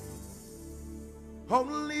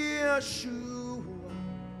 Only Yeshua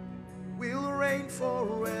will reign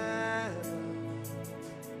forever.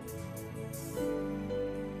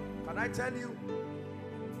 Can I tell you?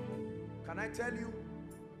 Can I tell you?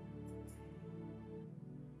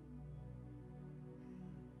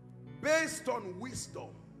 Based on wisdom,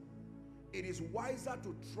 it is wiser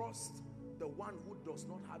to trust the one who does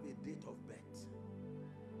not have a date of birth.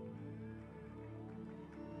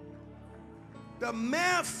 The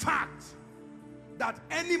mere fact that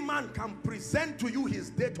any man can present to you his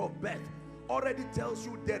date of birth already tells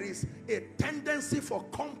you there is a tendency for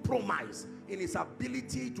compromise in his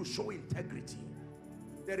ability to show integrity.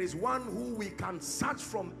 There is one who we can search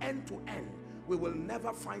from end to end. We will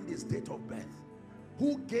never find his date of birth.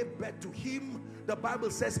 Who gave birth to him? The Bible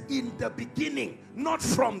says in the beginning, not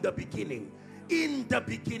from the beginning. In the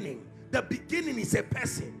beginning. The beginning is a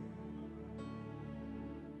person.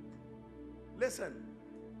 Listen,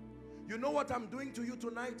 you know what I'm doing to you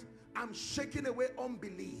tonight? I'm shaking away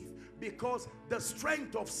unbelief, because the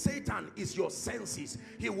strength of Satan is your senses.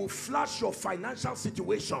 He will flash your financial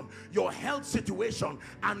situation, your health situation,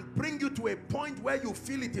 and bring you to a point where you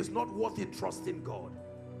feel it is not worth it trusting God.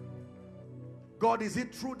 God, is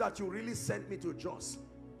it true that you really sent me to Jos?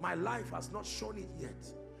 My life has not shown it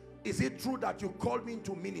yet. Is it true that you called me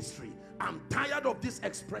into ministry? I'm tired of this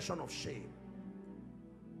expression of shame.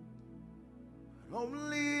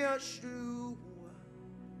 Only Yeshua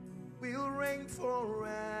will reign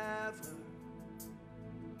forever.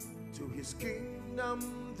 To his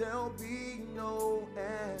kingdom there'll be no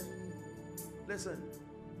end. Listen,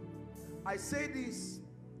 I say this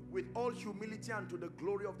with all humility and to the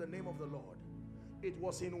glory of the name of the Lord. It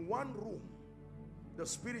was in one room the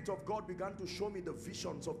Spirit of God began to show me the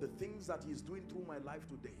visions of the things that he is doing through my life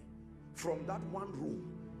today. From that one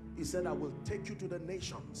room, he said, I will take you to the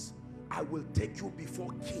nations. I will take you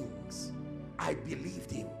before kings. I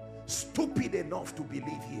believed him. Stupid enough to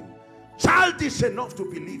believe him. Childish enough to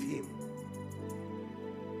believe him.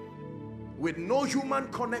 With no human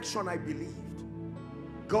connection, I believed.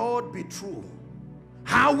 God be true.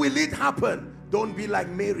 How will it happen? Don't be like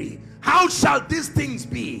Mary. How shall these things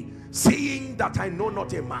be, seeing that I know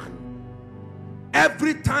not a man?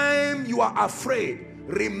 Every time you are afraid,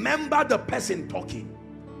 remember the person talking.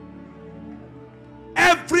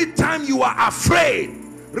 Every time you are afraid,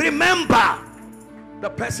 remember the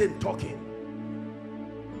person talking.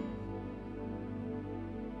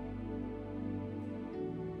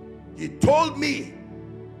 He told me,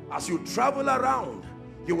 as you travel around,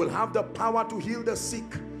 you will have the power to heal the sick.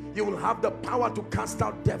 You will have the power to cast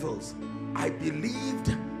out devils. I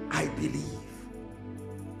believed, I believe.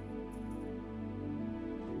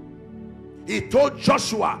 He told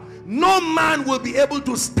Joshua, no man will be able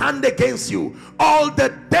to stand against you all the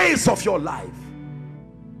days of your life.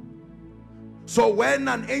 So when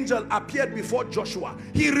an angel appeared before Joshua,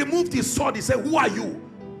 he removed his sword. He said, who are you?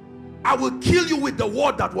 I will kill you with the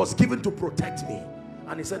word that was given to protect me.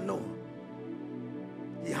 And he said, no.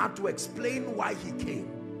 He had to explain why he came.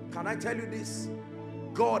 Can I tell you this?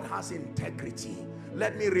 God has integrity.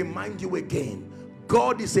 Let me remind you again.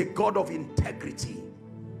 God is a God of integrity.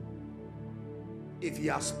 If he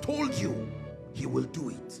has told you, he will do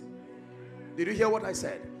it. Did you hear what I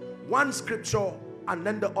said? One scripture and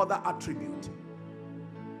then the other attribute.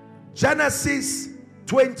 Genesis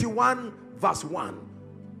 21 verse 1.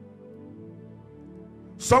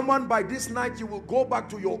 Someone, by this night you will go back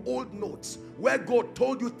to your old notes where God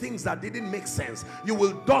told you things that didn't make sense. You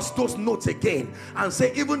will dust those notes again and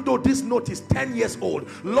say, even though this note is 10 years old,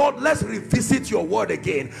 Lord, let's revisit your word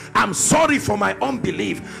again. I'm sorry for my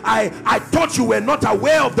unbelief. I thought you were not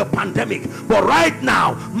aware of the pandemic, but right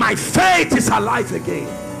now my faith is alive again.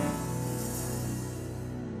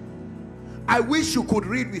 I wish you could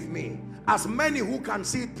read with me. As many who can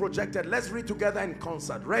see it projected, let's read together in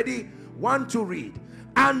concert. Ready? 1, 2, read.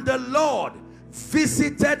 And the Lord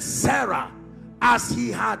visited Sarah as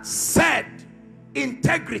he had said,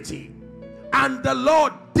 integrity. And the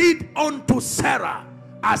Lord did unto Sarah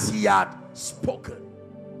as he had spoken.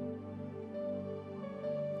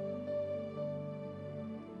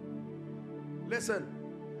 Listen,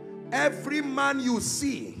 every man you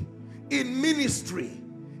see in ministry,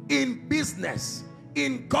 in business,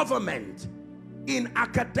 in government, in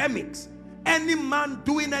academics, any man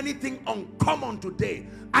doing anything uncommon today,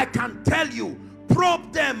 I can tell you,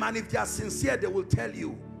 probe them, and if they are sincere, they will tell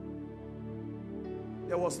you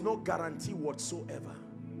there was no guarantee whatsoever.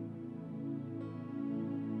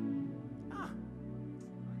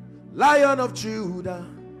 Lion of Judah,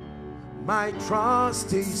 my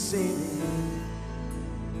trust is in you.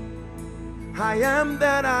 I am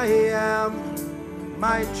that I am,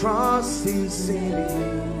 my trust is in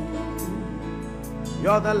you.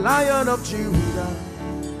 You're the Lion of Judah,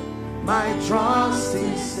 my trust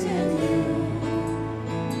is in you.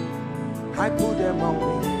 I put them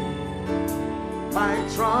on me, my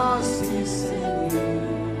trust is in you.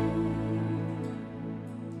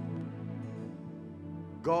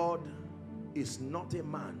 God is not a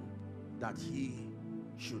man that he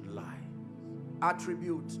should lie.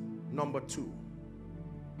 Attribute number 2.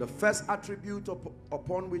 The first attribute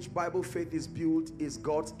upon which Bible faith is built is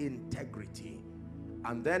God's integrity.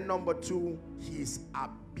 And then number 2, his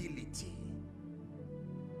ability.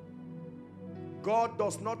 God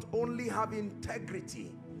does not only have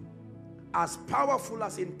integrity. As powerful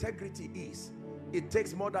as integrity is, it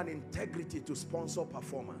takes more than integrity to sponsor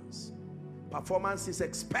performance. Performance is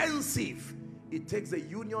expensive. It takes a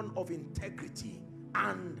union of integrity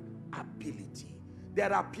and ability.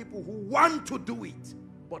 There are people who want to do it,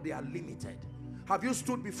 but they are limited. Have you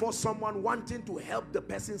stood before someone wanting to help the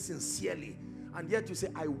person sincerely, and yet you say,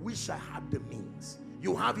 I wish I had the means?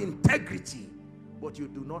 You have integrity, but you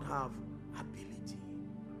do not have ability.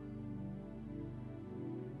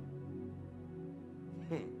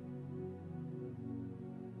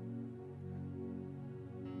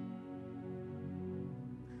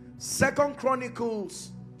 Second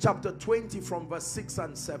Chronicles chapter 20 from verse 6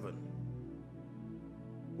 and 7.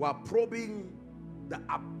 We are probing the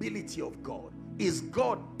ability of God. Is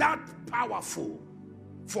God that powerful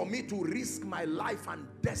for me to risk my life and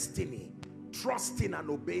destiny, trusting and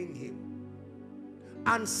obeying him?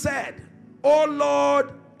 And said, O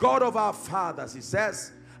Lord God of our fathers, he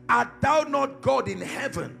says, art thou not God in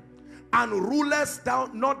heaven, and rulest thou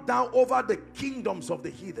not thou over the kingdoms of the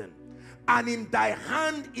heathen? And in thy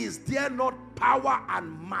hand is there not power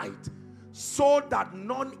and might, so that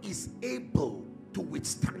none is able to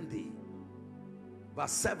withstand thee?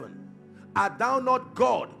 Verse 7. Art thou not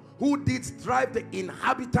God, who didst drive the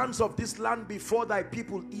inhabitants of this land before thy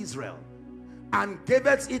people Israel, and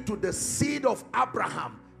gavest it to the seed of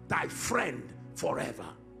Abraham, thy friend, forever?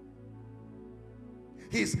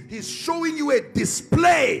 He's showing you a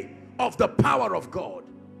display of the power of God.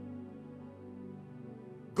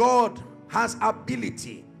 God has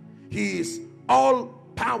ability. He is all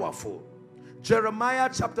powerful. Jeremiah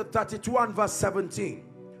chapter 32 and verse 17.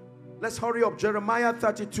 Let's hurry up. Jeremiah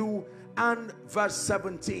 32 and verse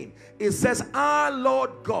 17. It says, our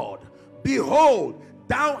Lord God, behold,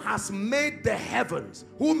 thou hast made the heavens.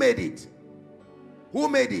 Who made it? Who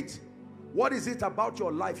made it? What is it about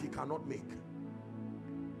your life he cannot make?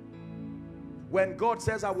 When God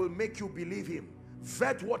says, I will make you believe him,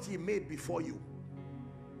 vet what he made before you.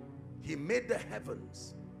 He made the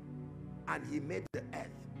heavens and he made the earth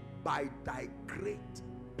by thy great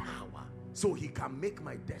power. So he can make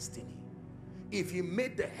my destiny. If he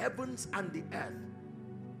made the heavens and the earth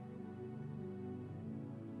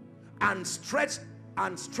and stretched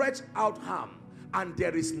out arm, and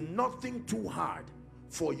there is nothing too hard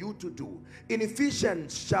for you to do. In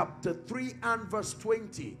Ephesians chapter 3 and verse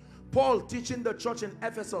 20, Paul, teaching the church in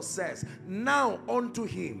Ephesus, says, now unto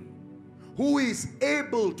him who is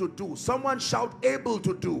able to do. Someone shout, able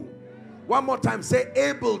to do. One more time, say,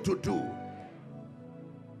 able to do.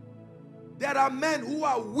 There are men who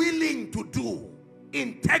are willing to do,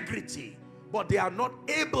 integrity, but they are not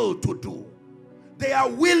able to do. They are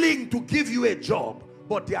willing to give you a job,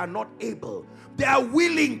 but they are not able. They are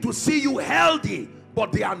willing to see you healthy,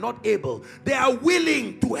 but they are not able. They are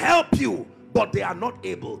willing to help you, but they are not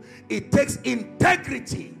able. It takes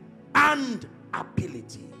integrity and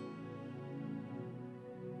ability.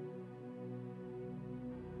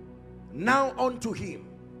 Now unto him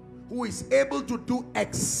who is able to do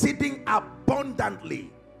exceeding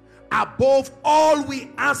abundantly above all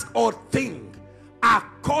we ask or think,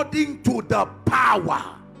 according to the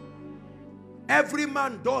power. Every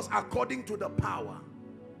man does according to the power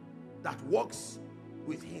that works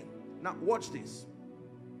with him. Now watch this.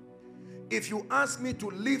 If you ask me to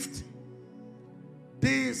lift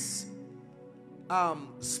this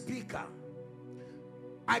speaker,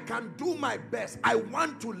 I can do my best. I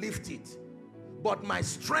want to lift it, but my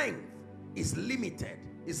strength is limited.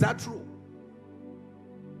 Is that true?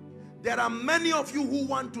 There are many of you who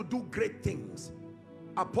want to do great things.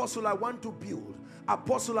 Apostle, I want to build.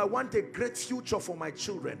 Apostle, I want a great future for my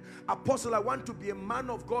children. Apostle, I want to be a man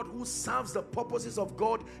of God who serves the purposes of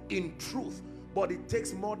God in truth. But it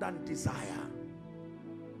takes more than desire.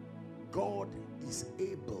 God is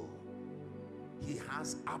able. He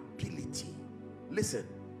has ability. Listen,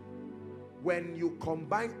 when you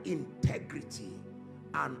combine integrity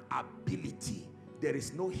and ability, there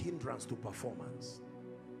is no hindrance to performance.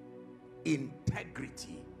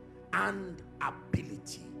 Integrity and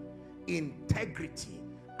ability. Integrity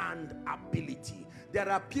and ability. There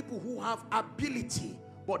are people who have ability,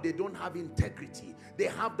 but they don't have integrity. They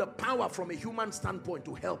have the power from a human standpoint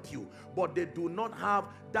to help you, but they do not have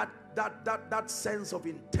that sense of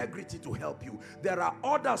integrity to help you. There are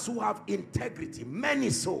others who have integrity, many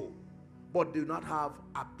so, but do not have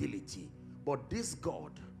ability. But this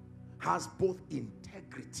God has both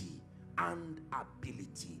integrity and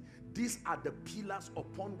ability. These are the pillars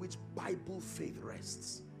upon which Bible faith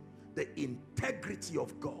rests. The integrity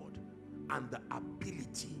of God and the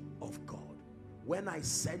ability of God. When I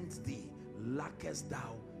sent thee, lackest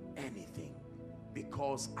thou anything?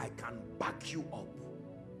 Because I can back you up.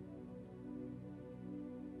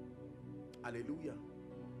 Hallelujah.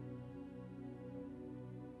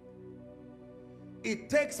 It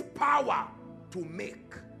takes power to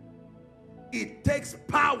make. It takes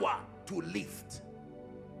power to lift.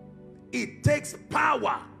 It takes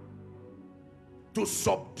power to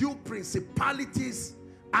subdue principalities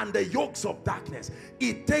and the yokes of darkness.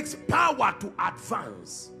 It takes power to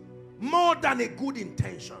advance more than a good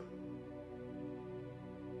intention.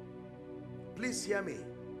 Please hear me.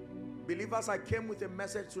 Believers, I came with a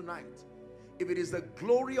message tonight. If it is the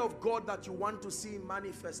glory of God that you want to see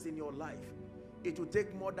manifest in your life, it will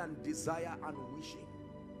take more than desire and wishing.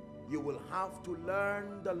 You will have to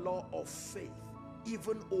learn the law of faith,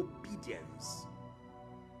 even obedience.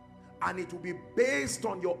 And it will be based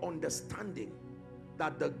on your understanding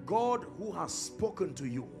that the God who has spoken to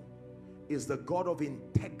you is the God of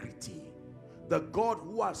integrity. The God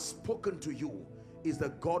who has spoken to you is the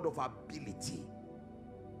God of ability.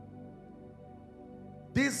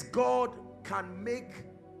 This God can make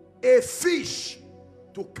a fish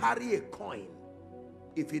to carry a coin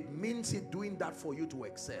if it means it doing that for you to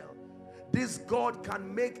excel. This God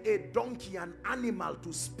can make a donkey, an animal,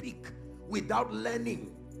 to speak without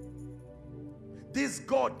learning. This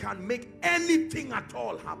God can make anything at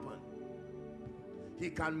all happen. He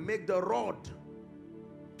can make the rod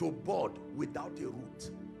to bud without a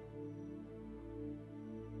root.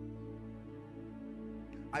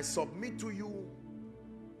 I submit to you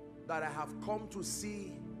that I have come to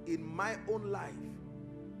see in my own life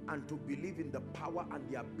and to believe in the power and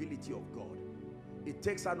the ability of God. It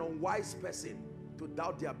takes an unwise person to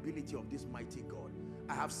doubt the ability of this mighty God.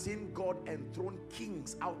 I have seen God enthrone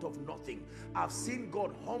kings out of nothing. I've seen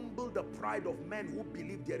God humble the pride of men who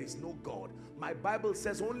believe there is no God. My Bible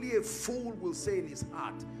says only a fool will say in his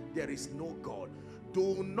heart, there is no God.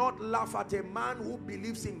 Do not laugh at a man who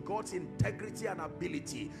believes in God's integrity and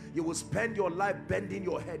ability. You will spend your life bending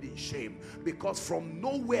your head in shame, because from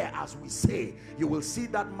nowhere, as we say, you will see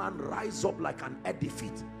that man rise up like an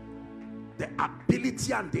edifice. The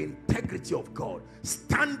ability and the integrity of God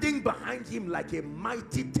standing behind him like a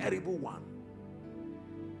mighty, terrible one.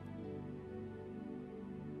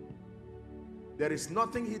 There is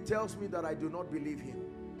nothing he tells me that I do not believe him.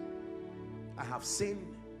 I have seen,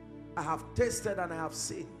 I have tasted, and I have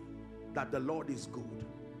seen that the Lord is good.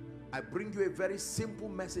 I bring you a very simple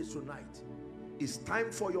message tonight. It's time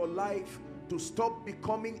for your life to stop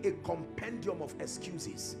becoming a compendium of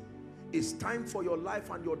excuses. It's time for your life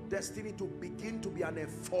and your destiny to begin to be an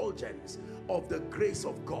effulgence of the grace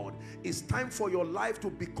of God. It's time for your life to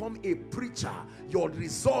become a preacher, your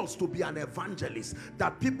results to be an evangelist,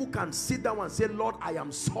 that people can sit down and say, Lord, I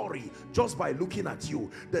am sorry, just by looking at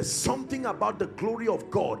you. There's something about the glory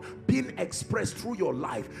of God being expressed through your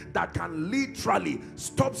life that can literally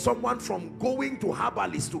stop someone from going to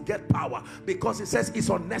herbalists to get power, because it says it's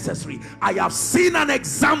unnecessary. I have seen an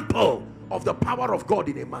example of the power of God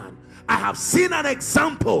in a man. I have seen an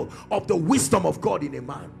example of the wisdom of God in a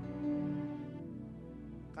man.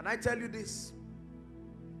 Can I tell you this?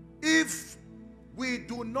 If we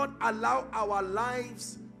do not allow our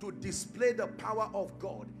lives to display the power of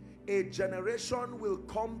God, a generation will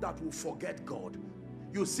come that will forget God.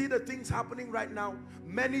 You see the things happening right now.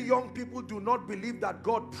 Many young people do not believe that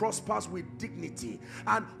God prospers with dignity.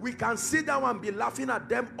 And we can sit down and be laughing at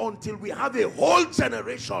them until we have a whole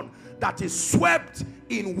generation that is swept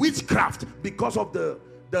in witchcraft because of the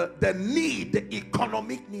need, the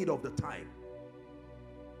economic need of the time.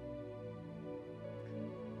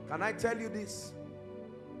 Can I tell you this?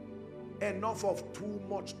 Enough of too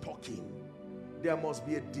much talking. There must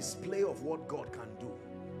be a display of what God can do.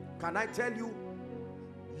 Can I tell you,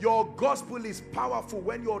 your gospel is powerful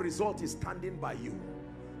when your result is standing by you.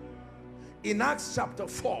 In Acts chapter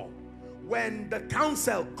 4, when the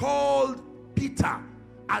council called Peter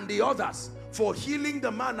and the others for healing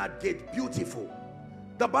the man at Gate Beautiful,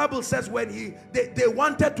 the Bible says when they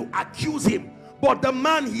wanted to accuse him, but the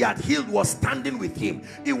man he had healed was standing with him.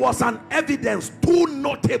 It was an evidence too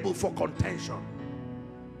notable for contention.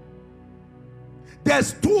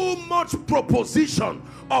 There's too much proposition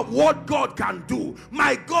of what God can do.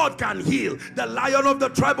 My God can heal. The Lion of the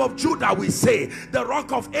tribe of Judah, we say. The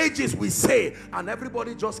Rock of Ages, we say. And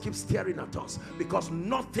everybody just keeps staring at us because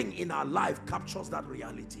nothing in our life captures that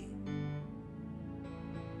reality.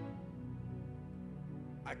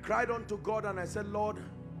 I cried unto God and I said, Lord,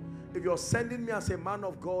 if you're sending me as a man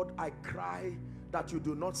of God, I cry that you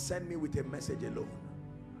do not send me with a message alone.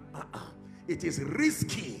 It is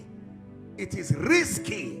risky. It is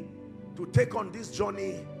risky to take on this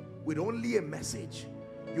journey with only a message.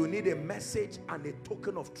 You need a message and a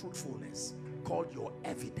token of truthfulness called your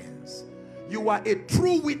evidence. You are a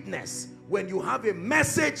true witness when you have a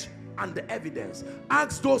message and the evidence.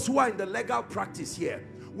 Ask those who are in the legal practice here.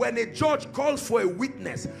 When a judge calls for a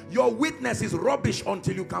witness, your witness is rubbish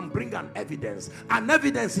until you can bring an evidence. An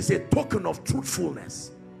evidence is a token of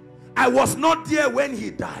truthfulness. I was not there when he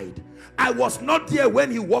died. I was not there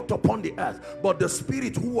when he walked upon the earth, but the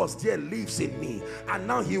Spirit who was there lives in me, and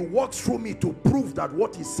now he walks through me to prove that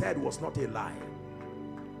what he said was not a lie.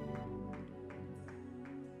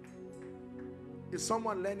 Is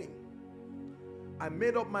someone learning? I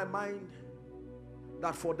made up my mind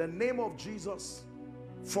that for the name of Jesus,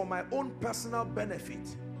 for my own personal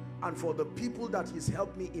benefit, and for the people that he's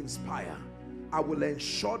helped me inspire, I will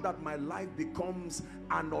ensure that my life becomes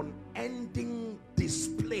an unending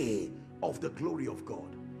display of the glory of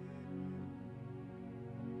God.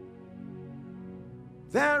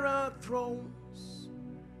 There are thrones,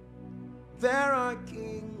 there are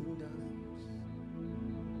kingdoms,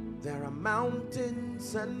 there are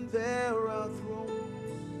mountains and there are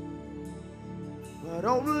thrones, but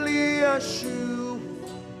only Yeshua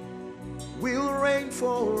will reign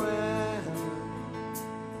forever.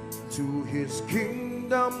 To his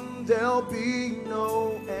kingdom there'll be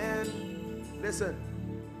no end. Listen,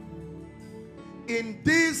 in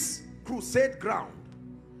this crusade ground,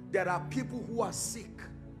 there are people who are sick.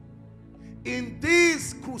 In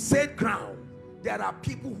this crusade ground, there are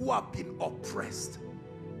people who have been oppressed.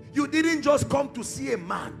 You didn't just come to see a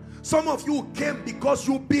man. Some of you came because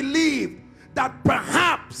you believed that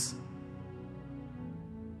perhaps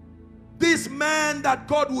this man that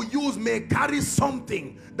God will use may carry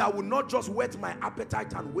something that will not just whet my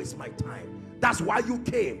appetite and waste my time. That's why you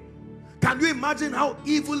came. Can you imagine how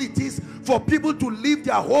evil it is for people to leave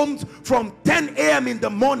their homes from 10 a.m. in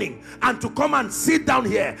the morning and to come and sit down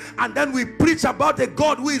here, and then we preach about a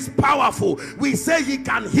God who is powerful. We say he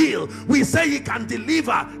can heal. We say he can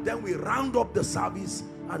deliver. Then we round up the service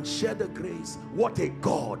and share the grace. What a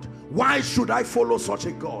God. Why should I follow such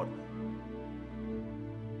a God?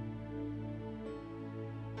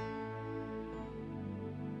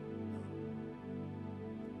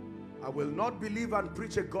 I will not believe and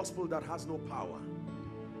preach a gospel that has no power.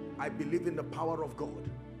 I believe in the power of God.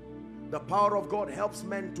 The power of God helps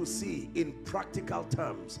men to see in practical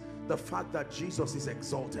terms the fact that Jesus is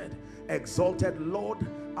exalted. Exalted Lord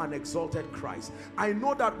and exalted Christ. I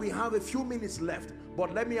know that we have a few minutes left,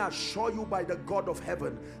 but let me assure you by the God of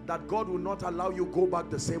heaven that God will not allow you go back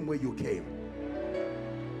the same way you came.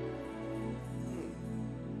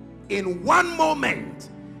 In one moment,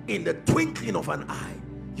 in the twinkling of an eye,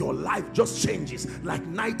 your life just changes like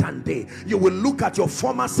night and day. You will look at your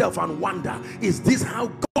former self and wonder, is this how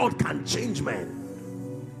God can change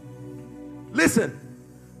men? Listen,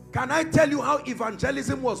 can I tell you how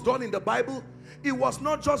evangelism was done in the Bible? It was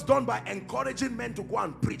not just done by encouraging men to go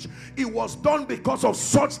and preach. It was done because of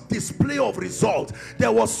such display of results.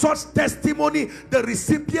 There was such testimony. The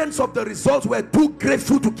recipients of the results were too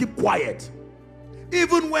grateful to keep quiet.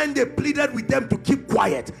 Even when they pleaded with them to keep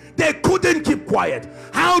quiet, they couldn't keep quiet.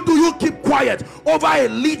 How do you keep quiet over a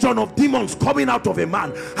legion of demons coming out of a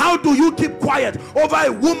man? How do you keep quiet over a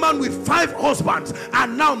woman with 5 husbands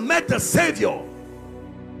and now met the Savior?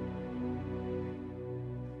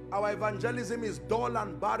 Our evangelism is dull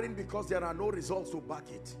and barren because there are no results to back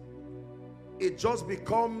it. It just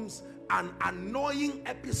becomes an annoying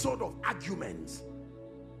episode of arguments.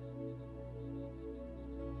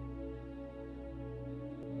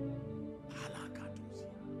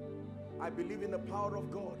 I believe in the power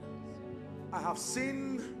of God. I have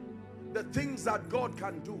seen the things that God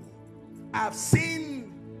can do. I have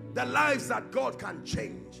seen the lives that God can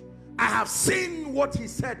change. I have seen what he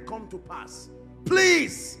said come to pass.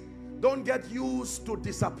 Please don't get used to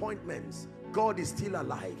disappointments. God is still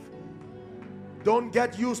alive. Don't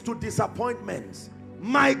get used to disappointments.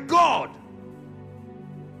 My God,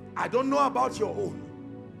 I don't know about your own,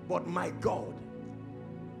 but my God.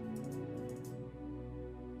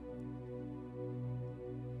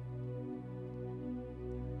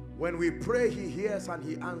 When we pray, he hears and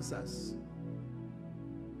he answers.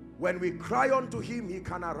 When we cry unto him, he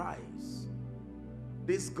can arise.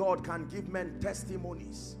 This God can give men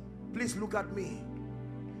testimonies. Please look at me.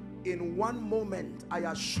 In one moment, I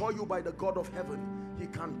assure you by the God of heaven, he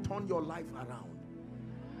can turn your life around.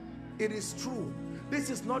 It is true.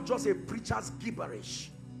 This is not just a preacher's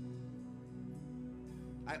gibberish.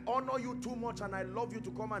 I honor you too much and I love you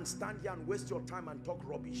to come and stand here and waste your time and talk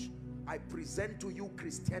rubbish. I present to you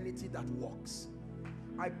Christianity that works.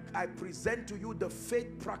 I present to you the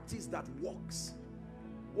faith practice that works.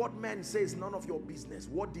 What men say is none of your business.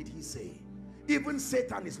 What did he say? Even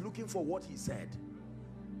Satan is looking for what he said,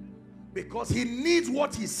 because he needs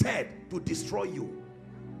what he said to destroy you.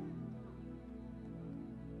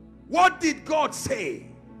 What did God say?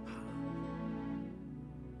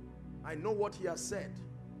 I know what he has said.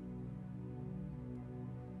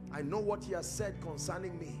 I know what he has said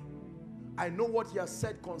concerning me. I know what he has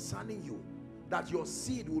said concerning you, that your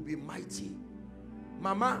seed will be mighty.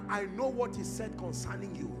 Mama, I know what he said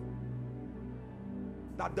concerning you,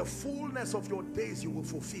 that the fullness of your days you will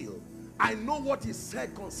fulfill. I know what he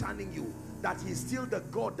said concerning you, that he is still the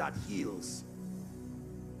God that heals.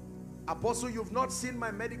 Apostle, you've not seen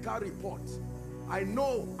my medical report. I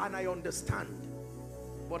know and I understand,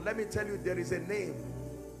 but let me tell you, there is a name.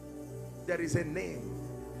 There is a name.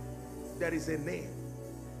 There is a name.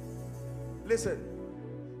 Listen,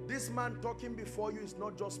 this man talking before you is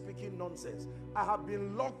not just speaking nonsense. I have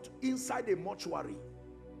been locked inside a mortuary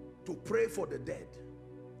to pray for the dead.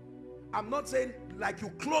 I'm not saying like you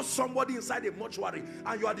close somebody inside a mortuary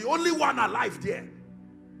and you are the only one alive there.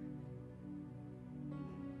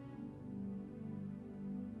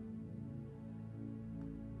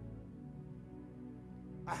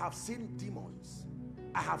 I have seen demons.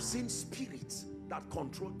 I have seen spirits that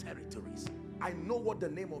control territories. I know what the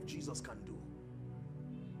name of Jesus can do.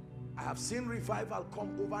 I have seen revival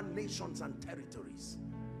come over nations and territories.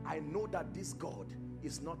 I know that this God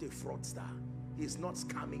is not a fraudster. He is not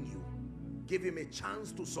scamming you. Give him a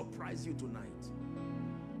chance to surprise you tonight.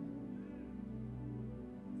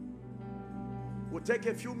 We'll take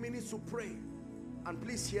a few minutes to pray. And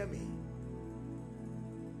please hear me.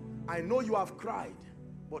 I know you have cried,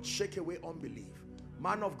 but shake away unbelief.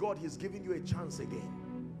 Man of God, he's giving you a chance again.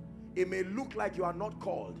 It may look like you are not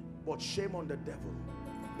called, but shame on the devil.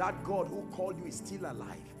 That God who called you is still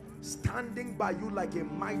alive, standing by you like a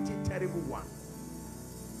mighty, terrible one.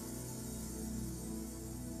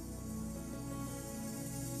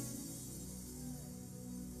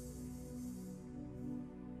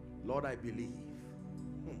 Lord, I believe.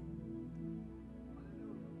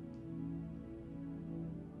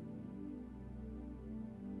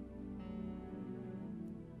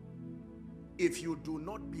 If you do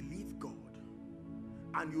not believe God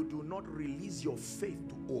and you do not release your faith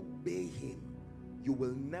to obey him, you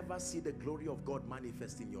will never see the glory of God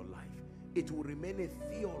manifest in your life. It will remain a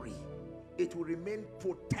theory. It will remain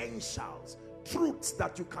potentials, truths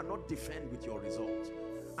that you cannot defend with your results.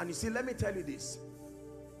 And you see, let me tell you this.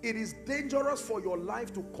 It is dangerous for your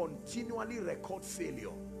life to continually record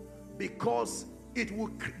failure, because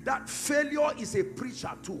that failure is a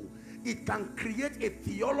preacher too. It can create a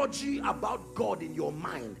theology about God in your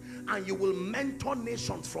mind, and you will mentor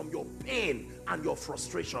nations from your pain and your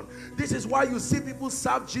frustration. This is why you see people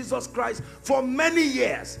serve Jesus Christ for many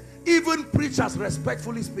years, even preachers,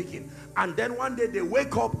 respectfully speaking, and then one day they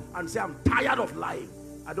wake up and say, I'm tired of lying.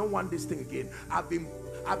 I don't want this thing again. I've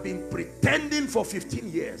been pretending for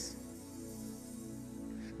 15 years.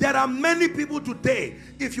 There are many people today,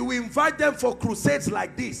 if you invite them for crusades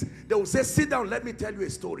like this, they will say, sit down, let me tell you a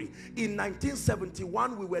story. In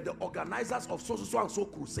 1971, we were the organizers of so and so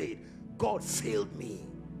crusade. God failed me.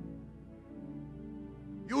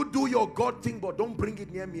 You do your God thing, but don't bring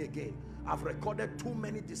it near me again. I've recorded too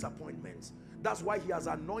many disappointments. That's why he has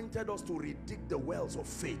anointed us to redig the wells of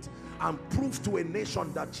faith and prove to a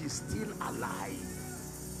nation that she's still alive.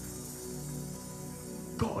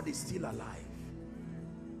 God is still alive.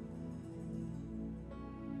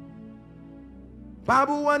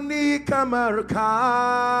 Babu wani kamar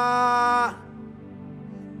ka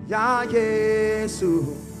ya Yesu,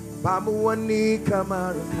 babu wani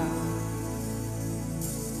kamar ka.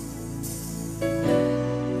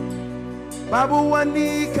 Babu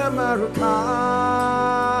wani kamaruka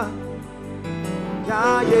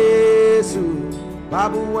ya Yesu.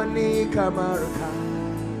 Babu wani kamaruka.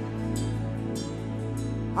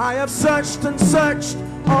 I have searched and searched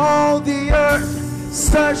all the earth,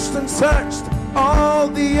 searched and searched all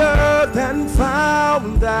the earth, and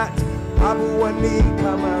found that Babu wani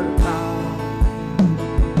kamaruka.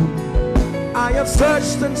 I have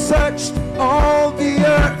searched and searched all the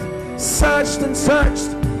earth, searched and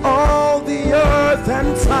searched all the earth,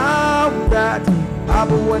 and found that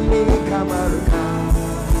Babu wani kamaruka.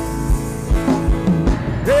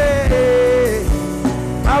 Hey,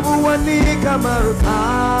 Babu wani kamaruka.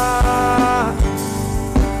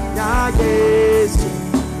 Ya Yesu,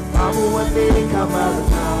 Babu wani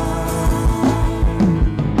kamaruka.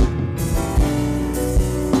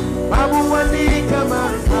 Babu wani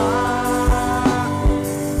kamaruka.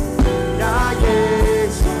 Ya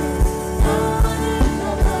Yesu.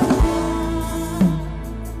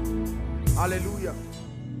 Hallelujah.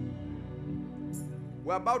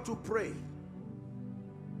 We're about to pray.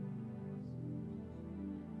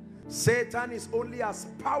 Satan is only as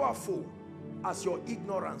powerful as your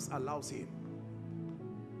ignorance allows him.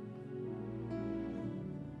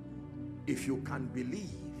 If you can believe,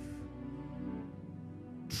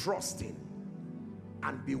 trust in,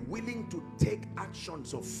 and be willing to take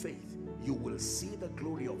actions of faith, you will see the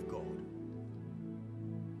glory of God.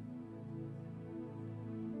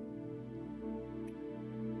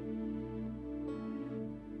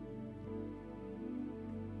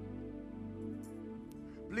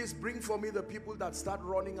 Please bring for me the people that start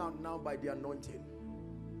running out now by the anointing.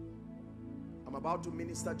 I'm about to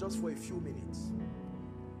minister just for a few minutes.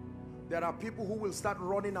 There are people who will start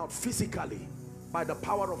running out physically by the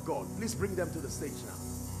power of God. Please bring them to the stage now.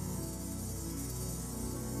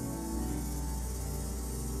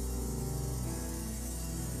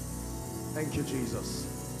 Thank you, Jesus.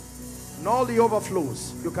 And all the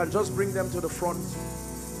overflows, you can just bring them to the front.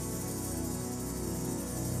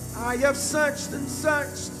 I have searched and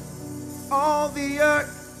searched all the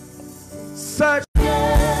earth, searched.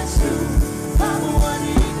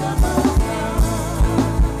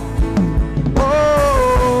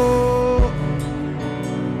 Oh,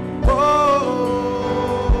 oh,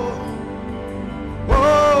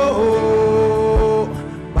 oh,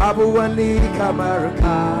 Babu wani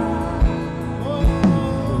kamarka.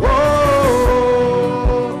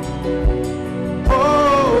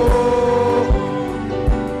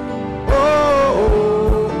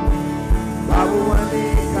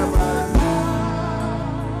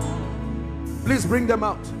 Bring them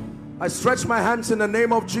out. I stretch my hands in the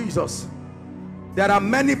name of Jesus. There are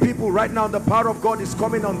many people right now, the power of God is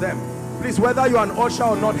coming on them. Please, whether you are an usher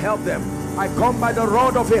or not, help them. I come by the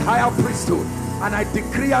rod of a higher priesthood, and I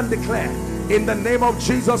decree and declare in the name of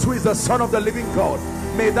Jesus, who is the Son of the living God,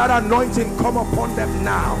 may that anointing come upon them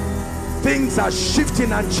now. Things are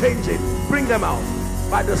shifting and changing. Bring them out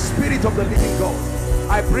by the Spirit of the living God.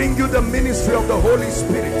 I bring you the ministry of the Holy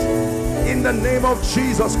Spirit in the name of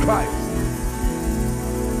Jesus Christ.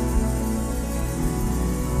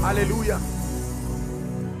 Hallelujah.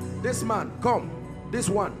 This man, come. This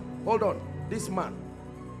one, hold on. This man,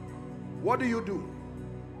 what do you do?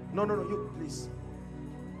 No, you please.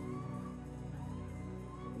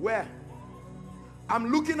 Where?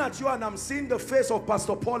 I'm looking at you and I'm seeing the face of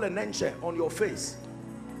Pastor Paul and Nenche on your face.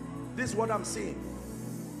 This is what I'm seeing.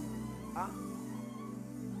 Huh?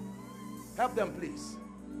 Help them, please.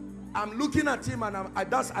 I'm looking at him and I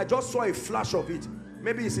just saw a flash of it.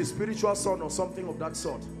 Maybe he's a spiritual son or something of that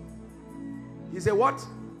sort. He's a what?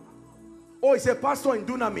 Oh, he's a pastor in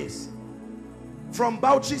Dunamis from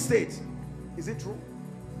Bauchi State. Is it true?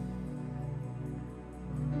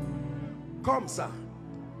 Come, sir.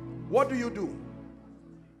 What do you do?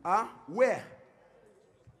 Where?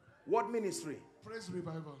 What ministry? Praise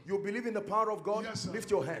revival. You believe in the power of God? Yes, sir. Lift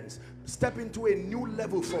your hands. Step into a new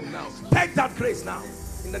level from now. Take that grace now.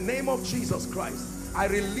 In the name of Jesus Christ, I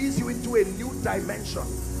release you into a new dimension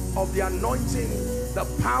of the anointing, the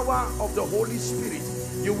power of the Holy Spirit.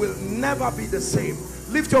 You will never be the same.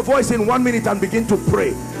 Lift your voice in 1 minute and begin to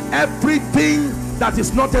pray. Everything that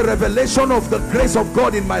is not a revelation of the grace of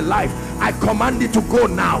God in my life, I command it to go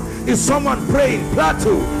now. Is someone praying?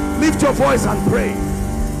 Plateau, lift your voice and pray.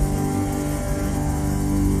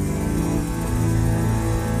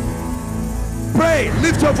 Pray,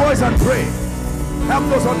 lift your voice and pray. Help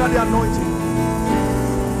those under the anointing.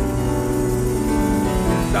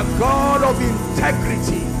 The God of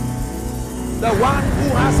integrity, the one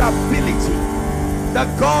who has ability, the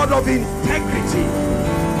God of integrity.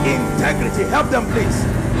 Help them, please.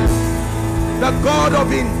 The God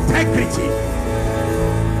of integrity.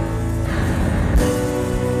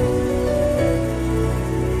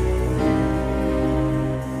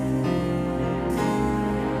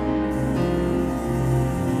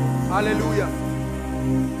 Hallelujah.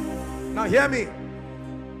 Now hear me.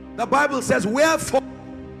 The Bible says, wherefore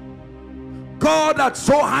God had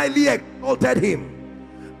so highly exalted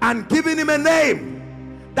him and given him a name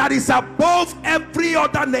that is above every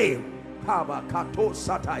other name.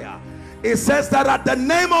 It says that at the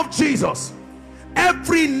name of Jesus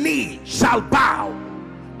every knee shall bow,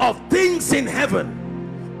 of things in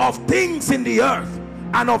heaven, of things in the earth,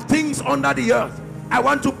 and of things under the earth. I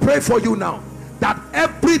want to pray for you now, that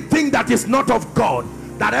everything that is not of God,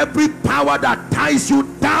 that every power that ties you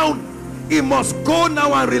down, it must go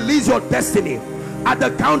now and release your destiny. At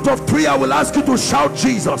the count of 3 I will ask you to shout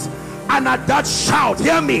Jesus, and at that shout,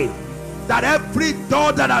 hear me, that every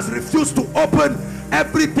door that has refused to open,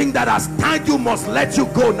 everything that has tied you must let you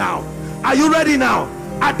go now. Are you ready now?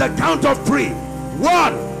 At the count of 3,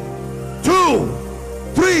 1, 2,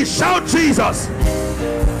 3, shout Jesus.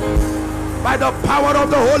 By the power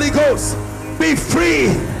of the Holy Ghost, be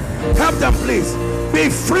free. Help them please. Be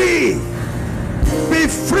free. Be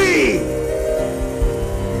free.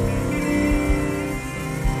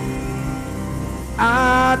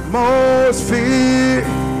 Atmosphere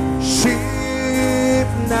shift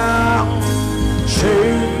now.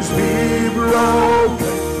 Chains be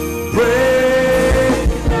broken. Break.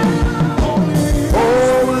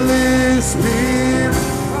 Holy Spirit.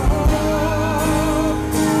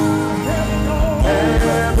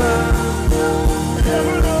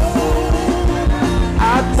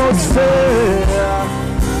 Atmosphere.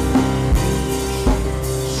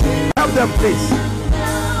 Help them please.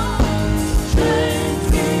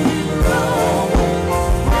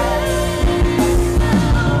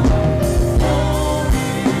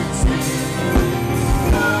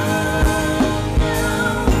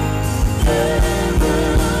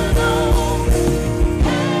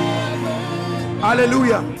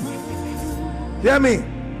 Hallelujah. Hear me.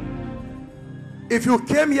 If you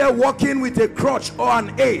came here walking with a crutch or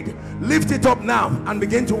an aid, lift it up now and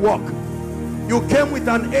begin to walk. You came with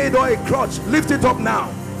an aid or a crutch, lift it up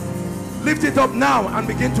now. Lift it up now and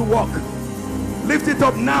begin to walk. Lift it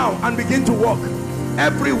up now and begin to walk.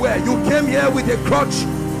 Everywhere you came here with a crutch,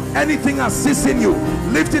 anything assisting you,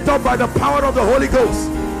 lift it up by the power of the Holy Ghost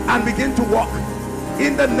and begin to walk.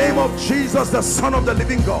 In the name of Jesus, the Son of the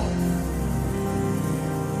living God.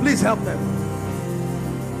 Please help them.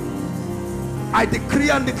 I decree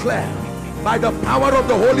and declare by the power of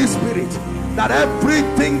the Holy Spirit that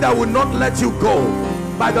everything that will not let you go,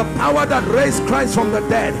 by the power that raised Christ from the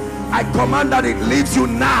dead, I command that it leaves you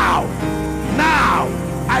now. Now.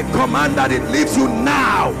 I command that it leaves you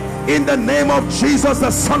now. In the name of Jesus,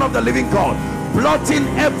 the Son of the living God. Blotting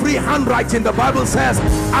every handwriting, the Bible says,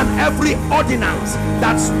 and every ordinance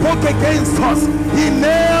that spoke against us, he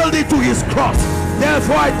nailed it to his cross.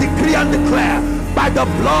 Therefore I decree and declare, by the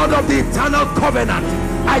blood of the eternal covenant,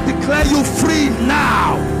 I declare you free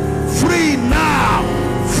now. Free now.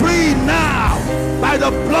 Free now. By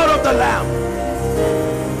the blood of the Lamb.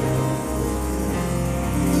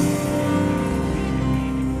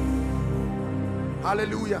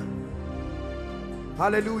 Hallelujah.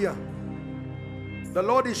 Hallelujah. The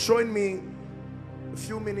Lord is showing me a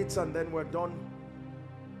few minutes and then we're done.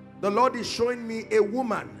 The Lord is showing me a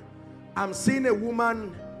woman. I'm seeing a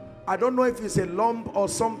woman. I don't know if it's a lump or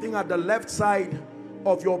something at the left side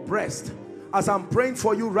of your breast. As I'm praying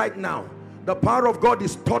for you right now, the power of God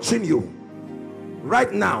is touching you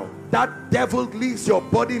right now. That devil leaves your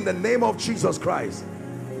body in the name of Jesus Christ.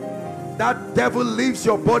 That devil leaves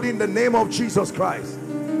your body in the name of Jesus Christ.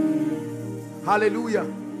 Hallelujah.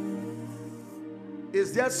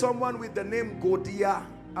 Is there someone with the name Godia?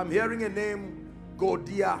 I'm hearing a name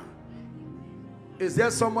Godia. Is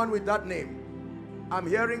there someone with that name? I'm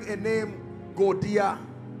hearing a name Godia.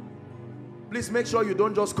 Please make sure you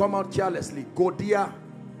don't just come out carelessly. Godia.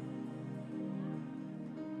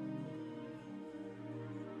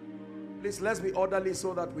 Please, let's be orderly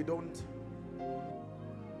so that we don't.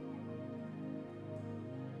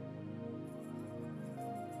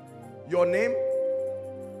 Your name,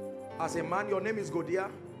 as a man, your name is Godia.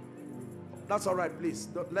 That's all right, please.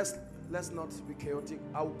 Let's not be chaotic.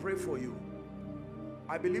 I will pray for you.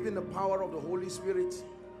 I believe in the power of the Holy Spirit.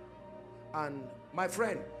 And my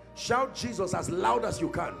friend, shout Jesus as loud as you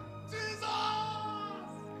can. Jesus!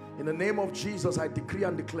 In the name of Jesus, I decree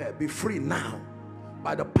and declare, be free now.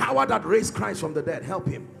 By the power that raised Christ from the dead, help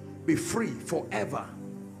him. Be free forever.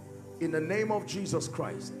 In the name of Jesus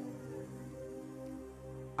Christ.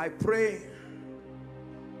 I pray.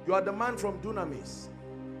 You are the man from Dunamis.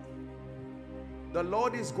 The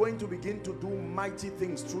Lord is going to begin to do mighty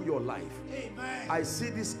things through your life. Amen. I see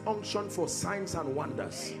this unction for signs and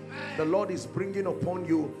wonders. Amen. The Lord is bringing upon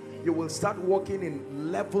you. You will start walking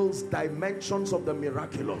in levels, dimensions of the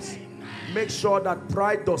miraculous. Amen. Make sure that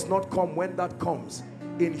pride does not come when that comes.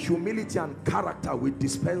 In humility and character, we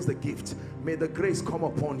dispense the gift. May the grace come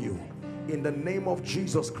upon you. In the name of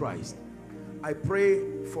Jesus Christ. I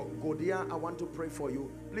pray for Godia. I want to pray for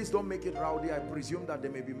you. Please don't make it rowdy. I presume that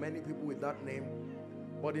there may be many people with that name.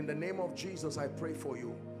 But in the name of Jesus, I pray for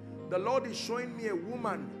you. The Lord is showing me a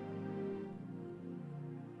woman.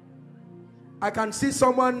 I can see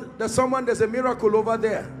someone. There's a miracle over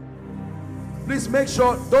there. Please make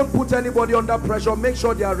sure, don't put anybody under pressure. Make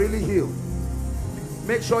sure they are really healed.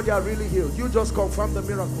 Make sure they are really healed. You just confirm the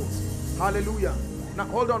miracles. Hallelujah. Now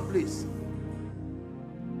hold on, please.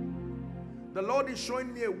 The Lord is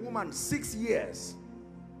showing me a woman, 6 years.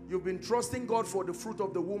 You've been trusting God for the fruit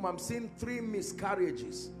of the womb. I'm seeing 3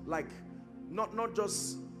 miscarriages. Like, not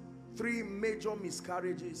just 3 major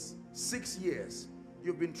miscarriages. 6 years.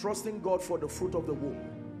 You've been trusting God for the fruit of the womb.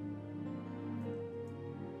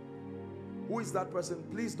 Who is that person?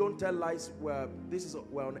 Please don't tell lies. We're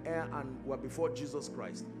on air and we're before Jesus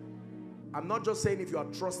Christ. I'm not just saying if you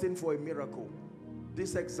are trusting for a miracle.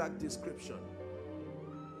 This exact description.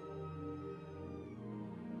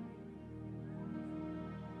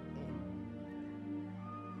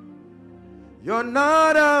 You're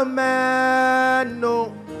not a man,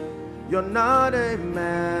 no. You're not a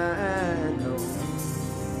man, no.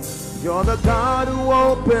 You're the God who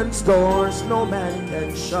opens doors no man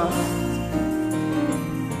can shut.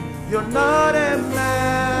 You're not a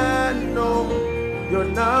man, no. You're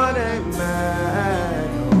not a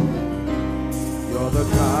man, no. You're the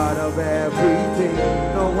God of everything.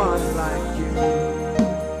 No one like you.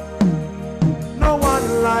 No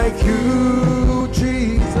one like you,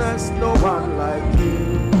 Jesus. No one like you.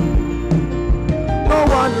 No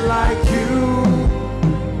one like you.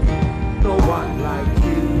 No one like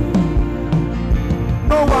you.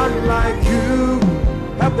 No one like you.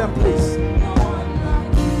 Help them, please. No one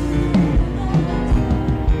like you.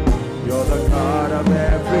 You're the God of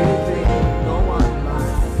everything. No one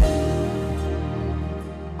like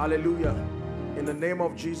you. Hallelujah. In the name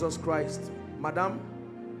of Jesus Christ. Madam,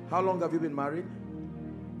 how long have you been married?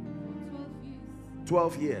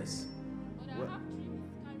 12 years. But I have 3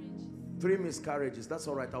 miscarriages. 3 miscarriages. That's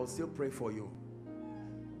all right. I'll still pray for you.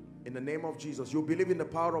 In the name of Jesus. You believe in the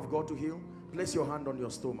power of God to heal? Place your hand on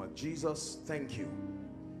your stomach. Jesus, thank you.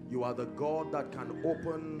 You are the God that can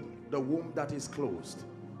open the womb that is closed.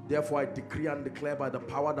 Therefore, I decree and declare by the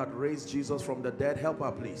power that raised Jesus from the dead. Help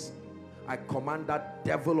her, please. I command that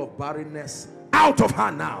devil of barrenness out of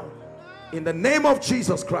her now. In the name of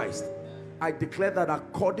Jesus Christ. I declare that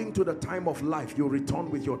according to the time of life, you return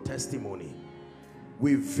with your testimony.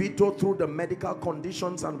 We veto through the medical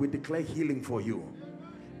conditions and we declare healing for you.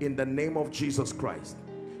 In the name of Jesus Christ.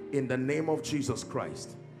 In the name of Jesus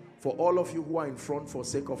Christ. For all of you who are in front for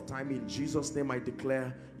sake of time, in Jesus' name I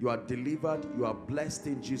declare you are delivered, you are blessed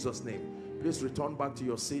in Jesus' name. Please return back to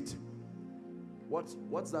your seat.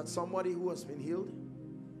 What's that? Somebody who has been healed?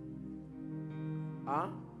 Huh?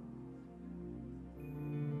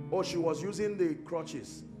 Oh, she was using the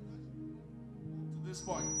crutches. To this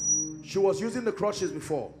point. She was using the crutches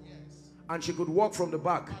before. Yes. And she could walk from the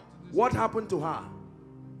back. What happened to her?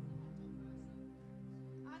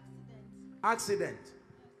 Accident.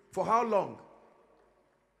 For how long?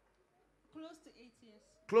 Close to 8 years.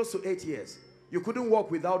 Close to 8 years. You couldn't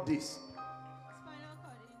walk without this. Spinal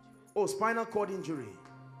cord injury. Oh, spinal cord injury.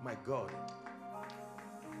 My God.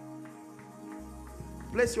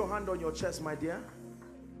 Place your hand on your chest, my dear.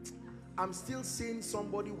 I'm still seeing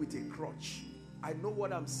somebody with a crutch. I know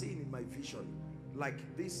what I'm seeing in my vision.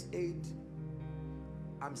 Like this aid.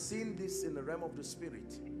 I'm seeing this in the realm of the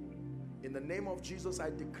spirit. In the name of Jesus,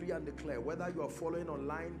 I decree and declare, whether you are following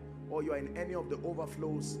online or you are in any of the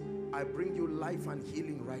overflows, I bring you life and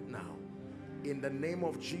healing right now. In the name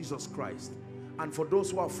of Jesus Christ. And for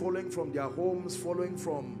those who are following from their homes, following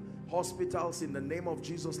from hospitals, in the name of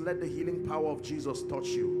Jesus, let the healing power of Jesus touch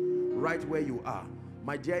you right where you are.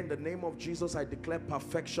 My dear, in the name of Jesus, I declare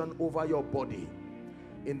perfection over your body.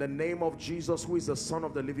 In the name of Jesus, who is the Son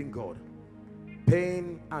of the living God.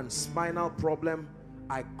 Pain and spinal problem,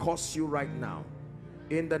 I curse you right now.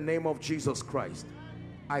 In the name of Jesus Christ.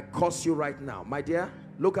 I curse you right now. My dear,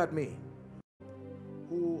 look at me.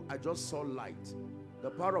 Who I just saw light. The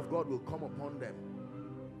power of God will come upon them.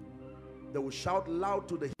 They will shout loud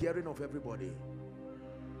to the hearing of everybody.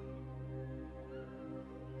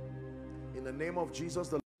 In the name of Jesus,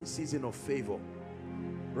 the season of favor.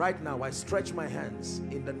 Right now, I stretch my hands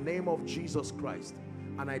in the name of Jesus Christ,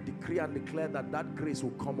 and I decree and declare that that grace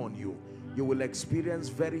will come on you. You will experience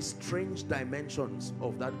very strange dimensions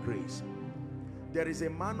of that grace. There is a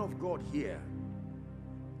man of God here.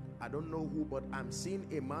 I don't know who, but I'm seeing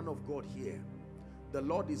a man of God here. The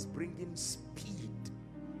Lord is bringing speed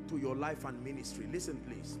to your life and ministry. Listen,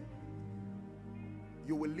 please.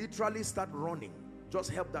 You will literally start running. Just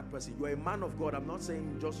help that person. You're a man of God. I'm not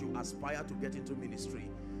saying just you aspire to get into ministry.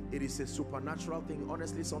 It is a supernatural thing.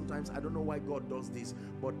 Honestly, sometimes I don't know why God does this,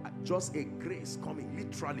 but just a grace coming,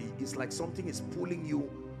 literally, it's like something is pulling you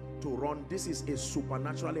to run. This is a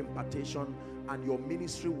supernatural impartation, and your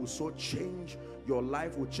ministry will so change. Your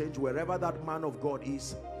life will change wherever that man of God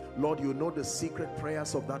is. Lord, you know the secret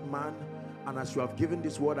prayers of that man, and as you have given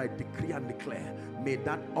this word, I decree and declare, may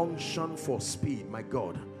that unction for speed, my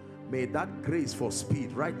God, may that grace for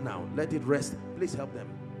speed right now, let it rest. Please help them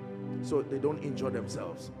so they don't injure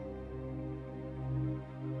themselves.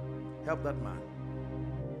 Help that man.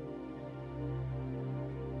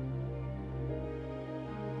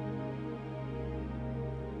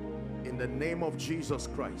 In the name of Jesus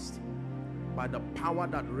Christ, by the power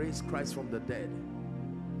that raised Christ from the dead.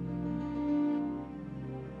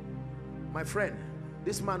 My friend,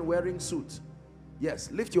 this man wearing suit, yes,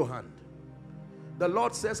 lift your hand. The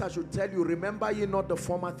Lord says I should tell you, remember ye not the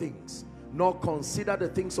former things, nor consider the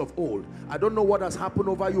things of old. I don't know what has happened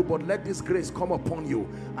over you, but let this grace come upon you.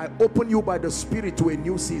 I open you by the Spirit to a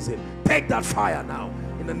new season. Take that fire now.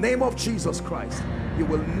 In the name of Jesus Christ, you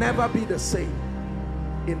will never be the same.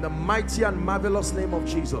 In the mighty and marvelous name of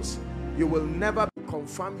Jesus, you will never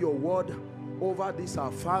confirm your word over this,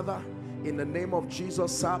 our Father. In the name of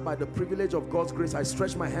Jesus, sir, by the privilege of God's grace, I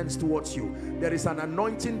stretch my hands towards you. There is an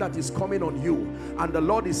anointing that is coming on you, and the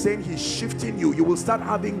Lord is saying he's shifting you. You will start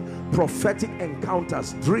having prophetic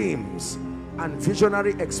encounters, dreams, and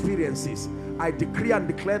visionary experiences. I decree and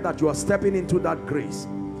declare that you are stepping into that grace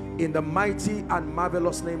in the mighty and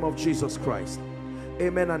marvelous name of Jesus Christ.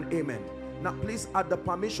 Amen and amen. Now, please, at the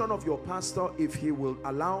permission of your pastor, if he will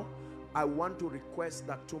allow, I want to request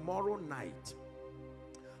that tomorrow night,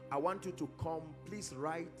 I want you to come. Please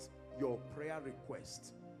write your prayer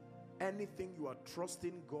request. Anything you are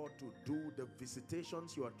trusting God to do, the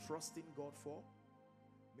visitations you are trusting God for,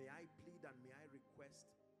 may I plead and may I request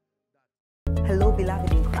that. Hello,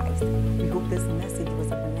 beloved in Christ. We hope this message was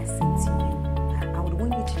a blessing to you. I would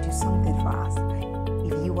want you to do something for us.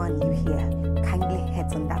 If you are new here, kindly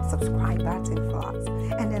hit on that subscribe button for us,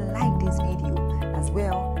 and then like this video as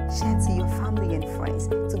well. Share to your family and friends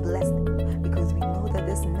to bless them, because we know that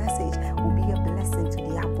this message will be a blessing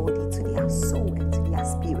to their body, to their soul, and to their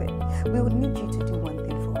spirit. We would need you to do one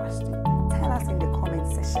thing for us too. Tell us in the comment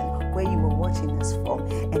section where you were watching us from,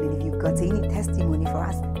 and then if you've got any testimony for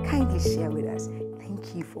us, kindly share with us.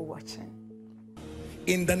 Thank you for watching.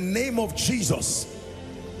 In the name of Jesus,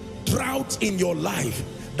 drought in your life,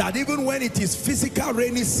 that even when it is physical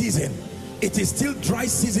rainy season, it is still dry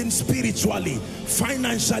season spiritually,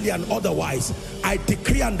 financially, and otherwise, I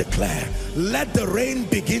decree and declare, let the rain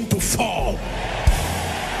begin to fall.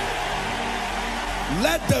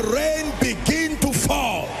 Let the rain begin to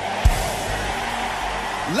fall.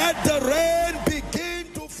 Let the rain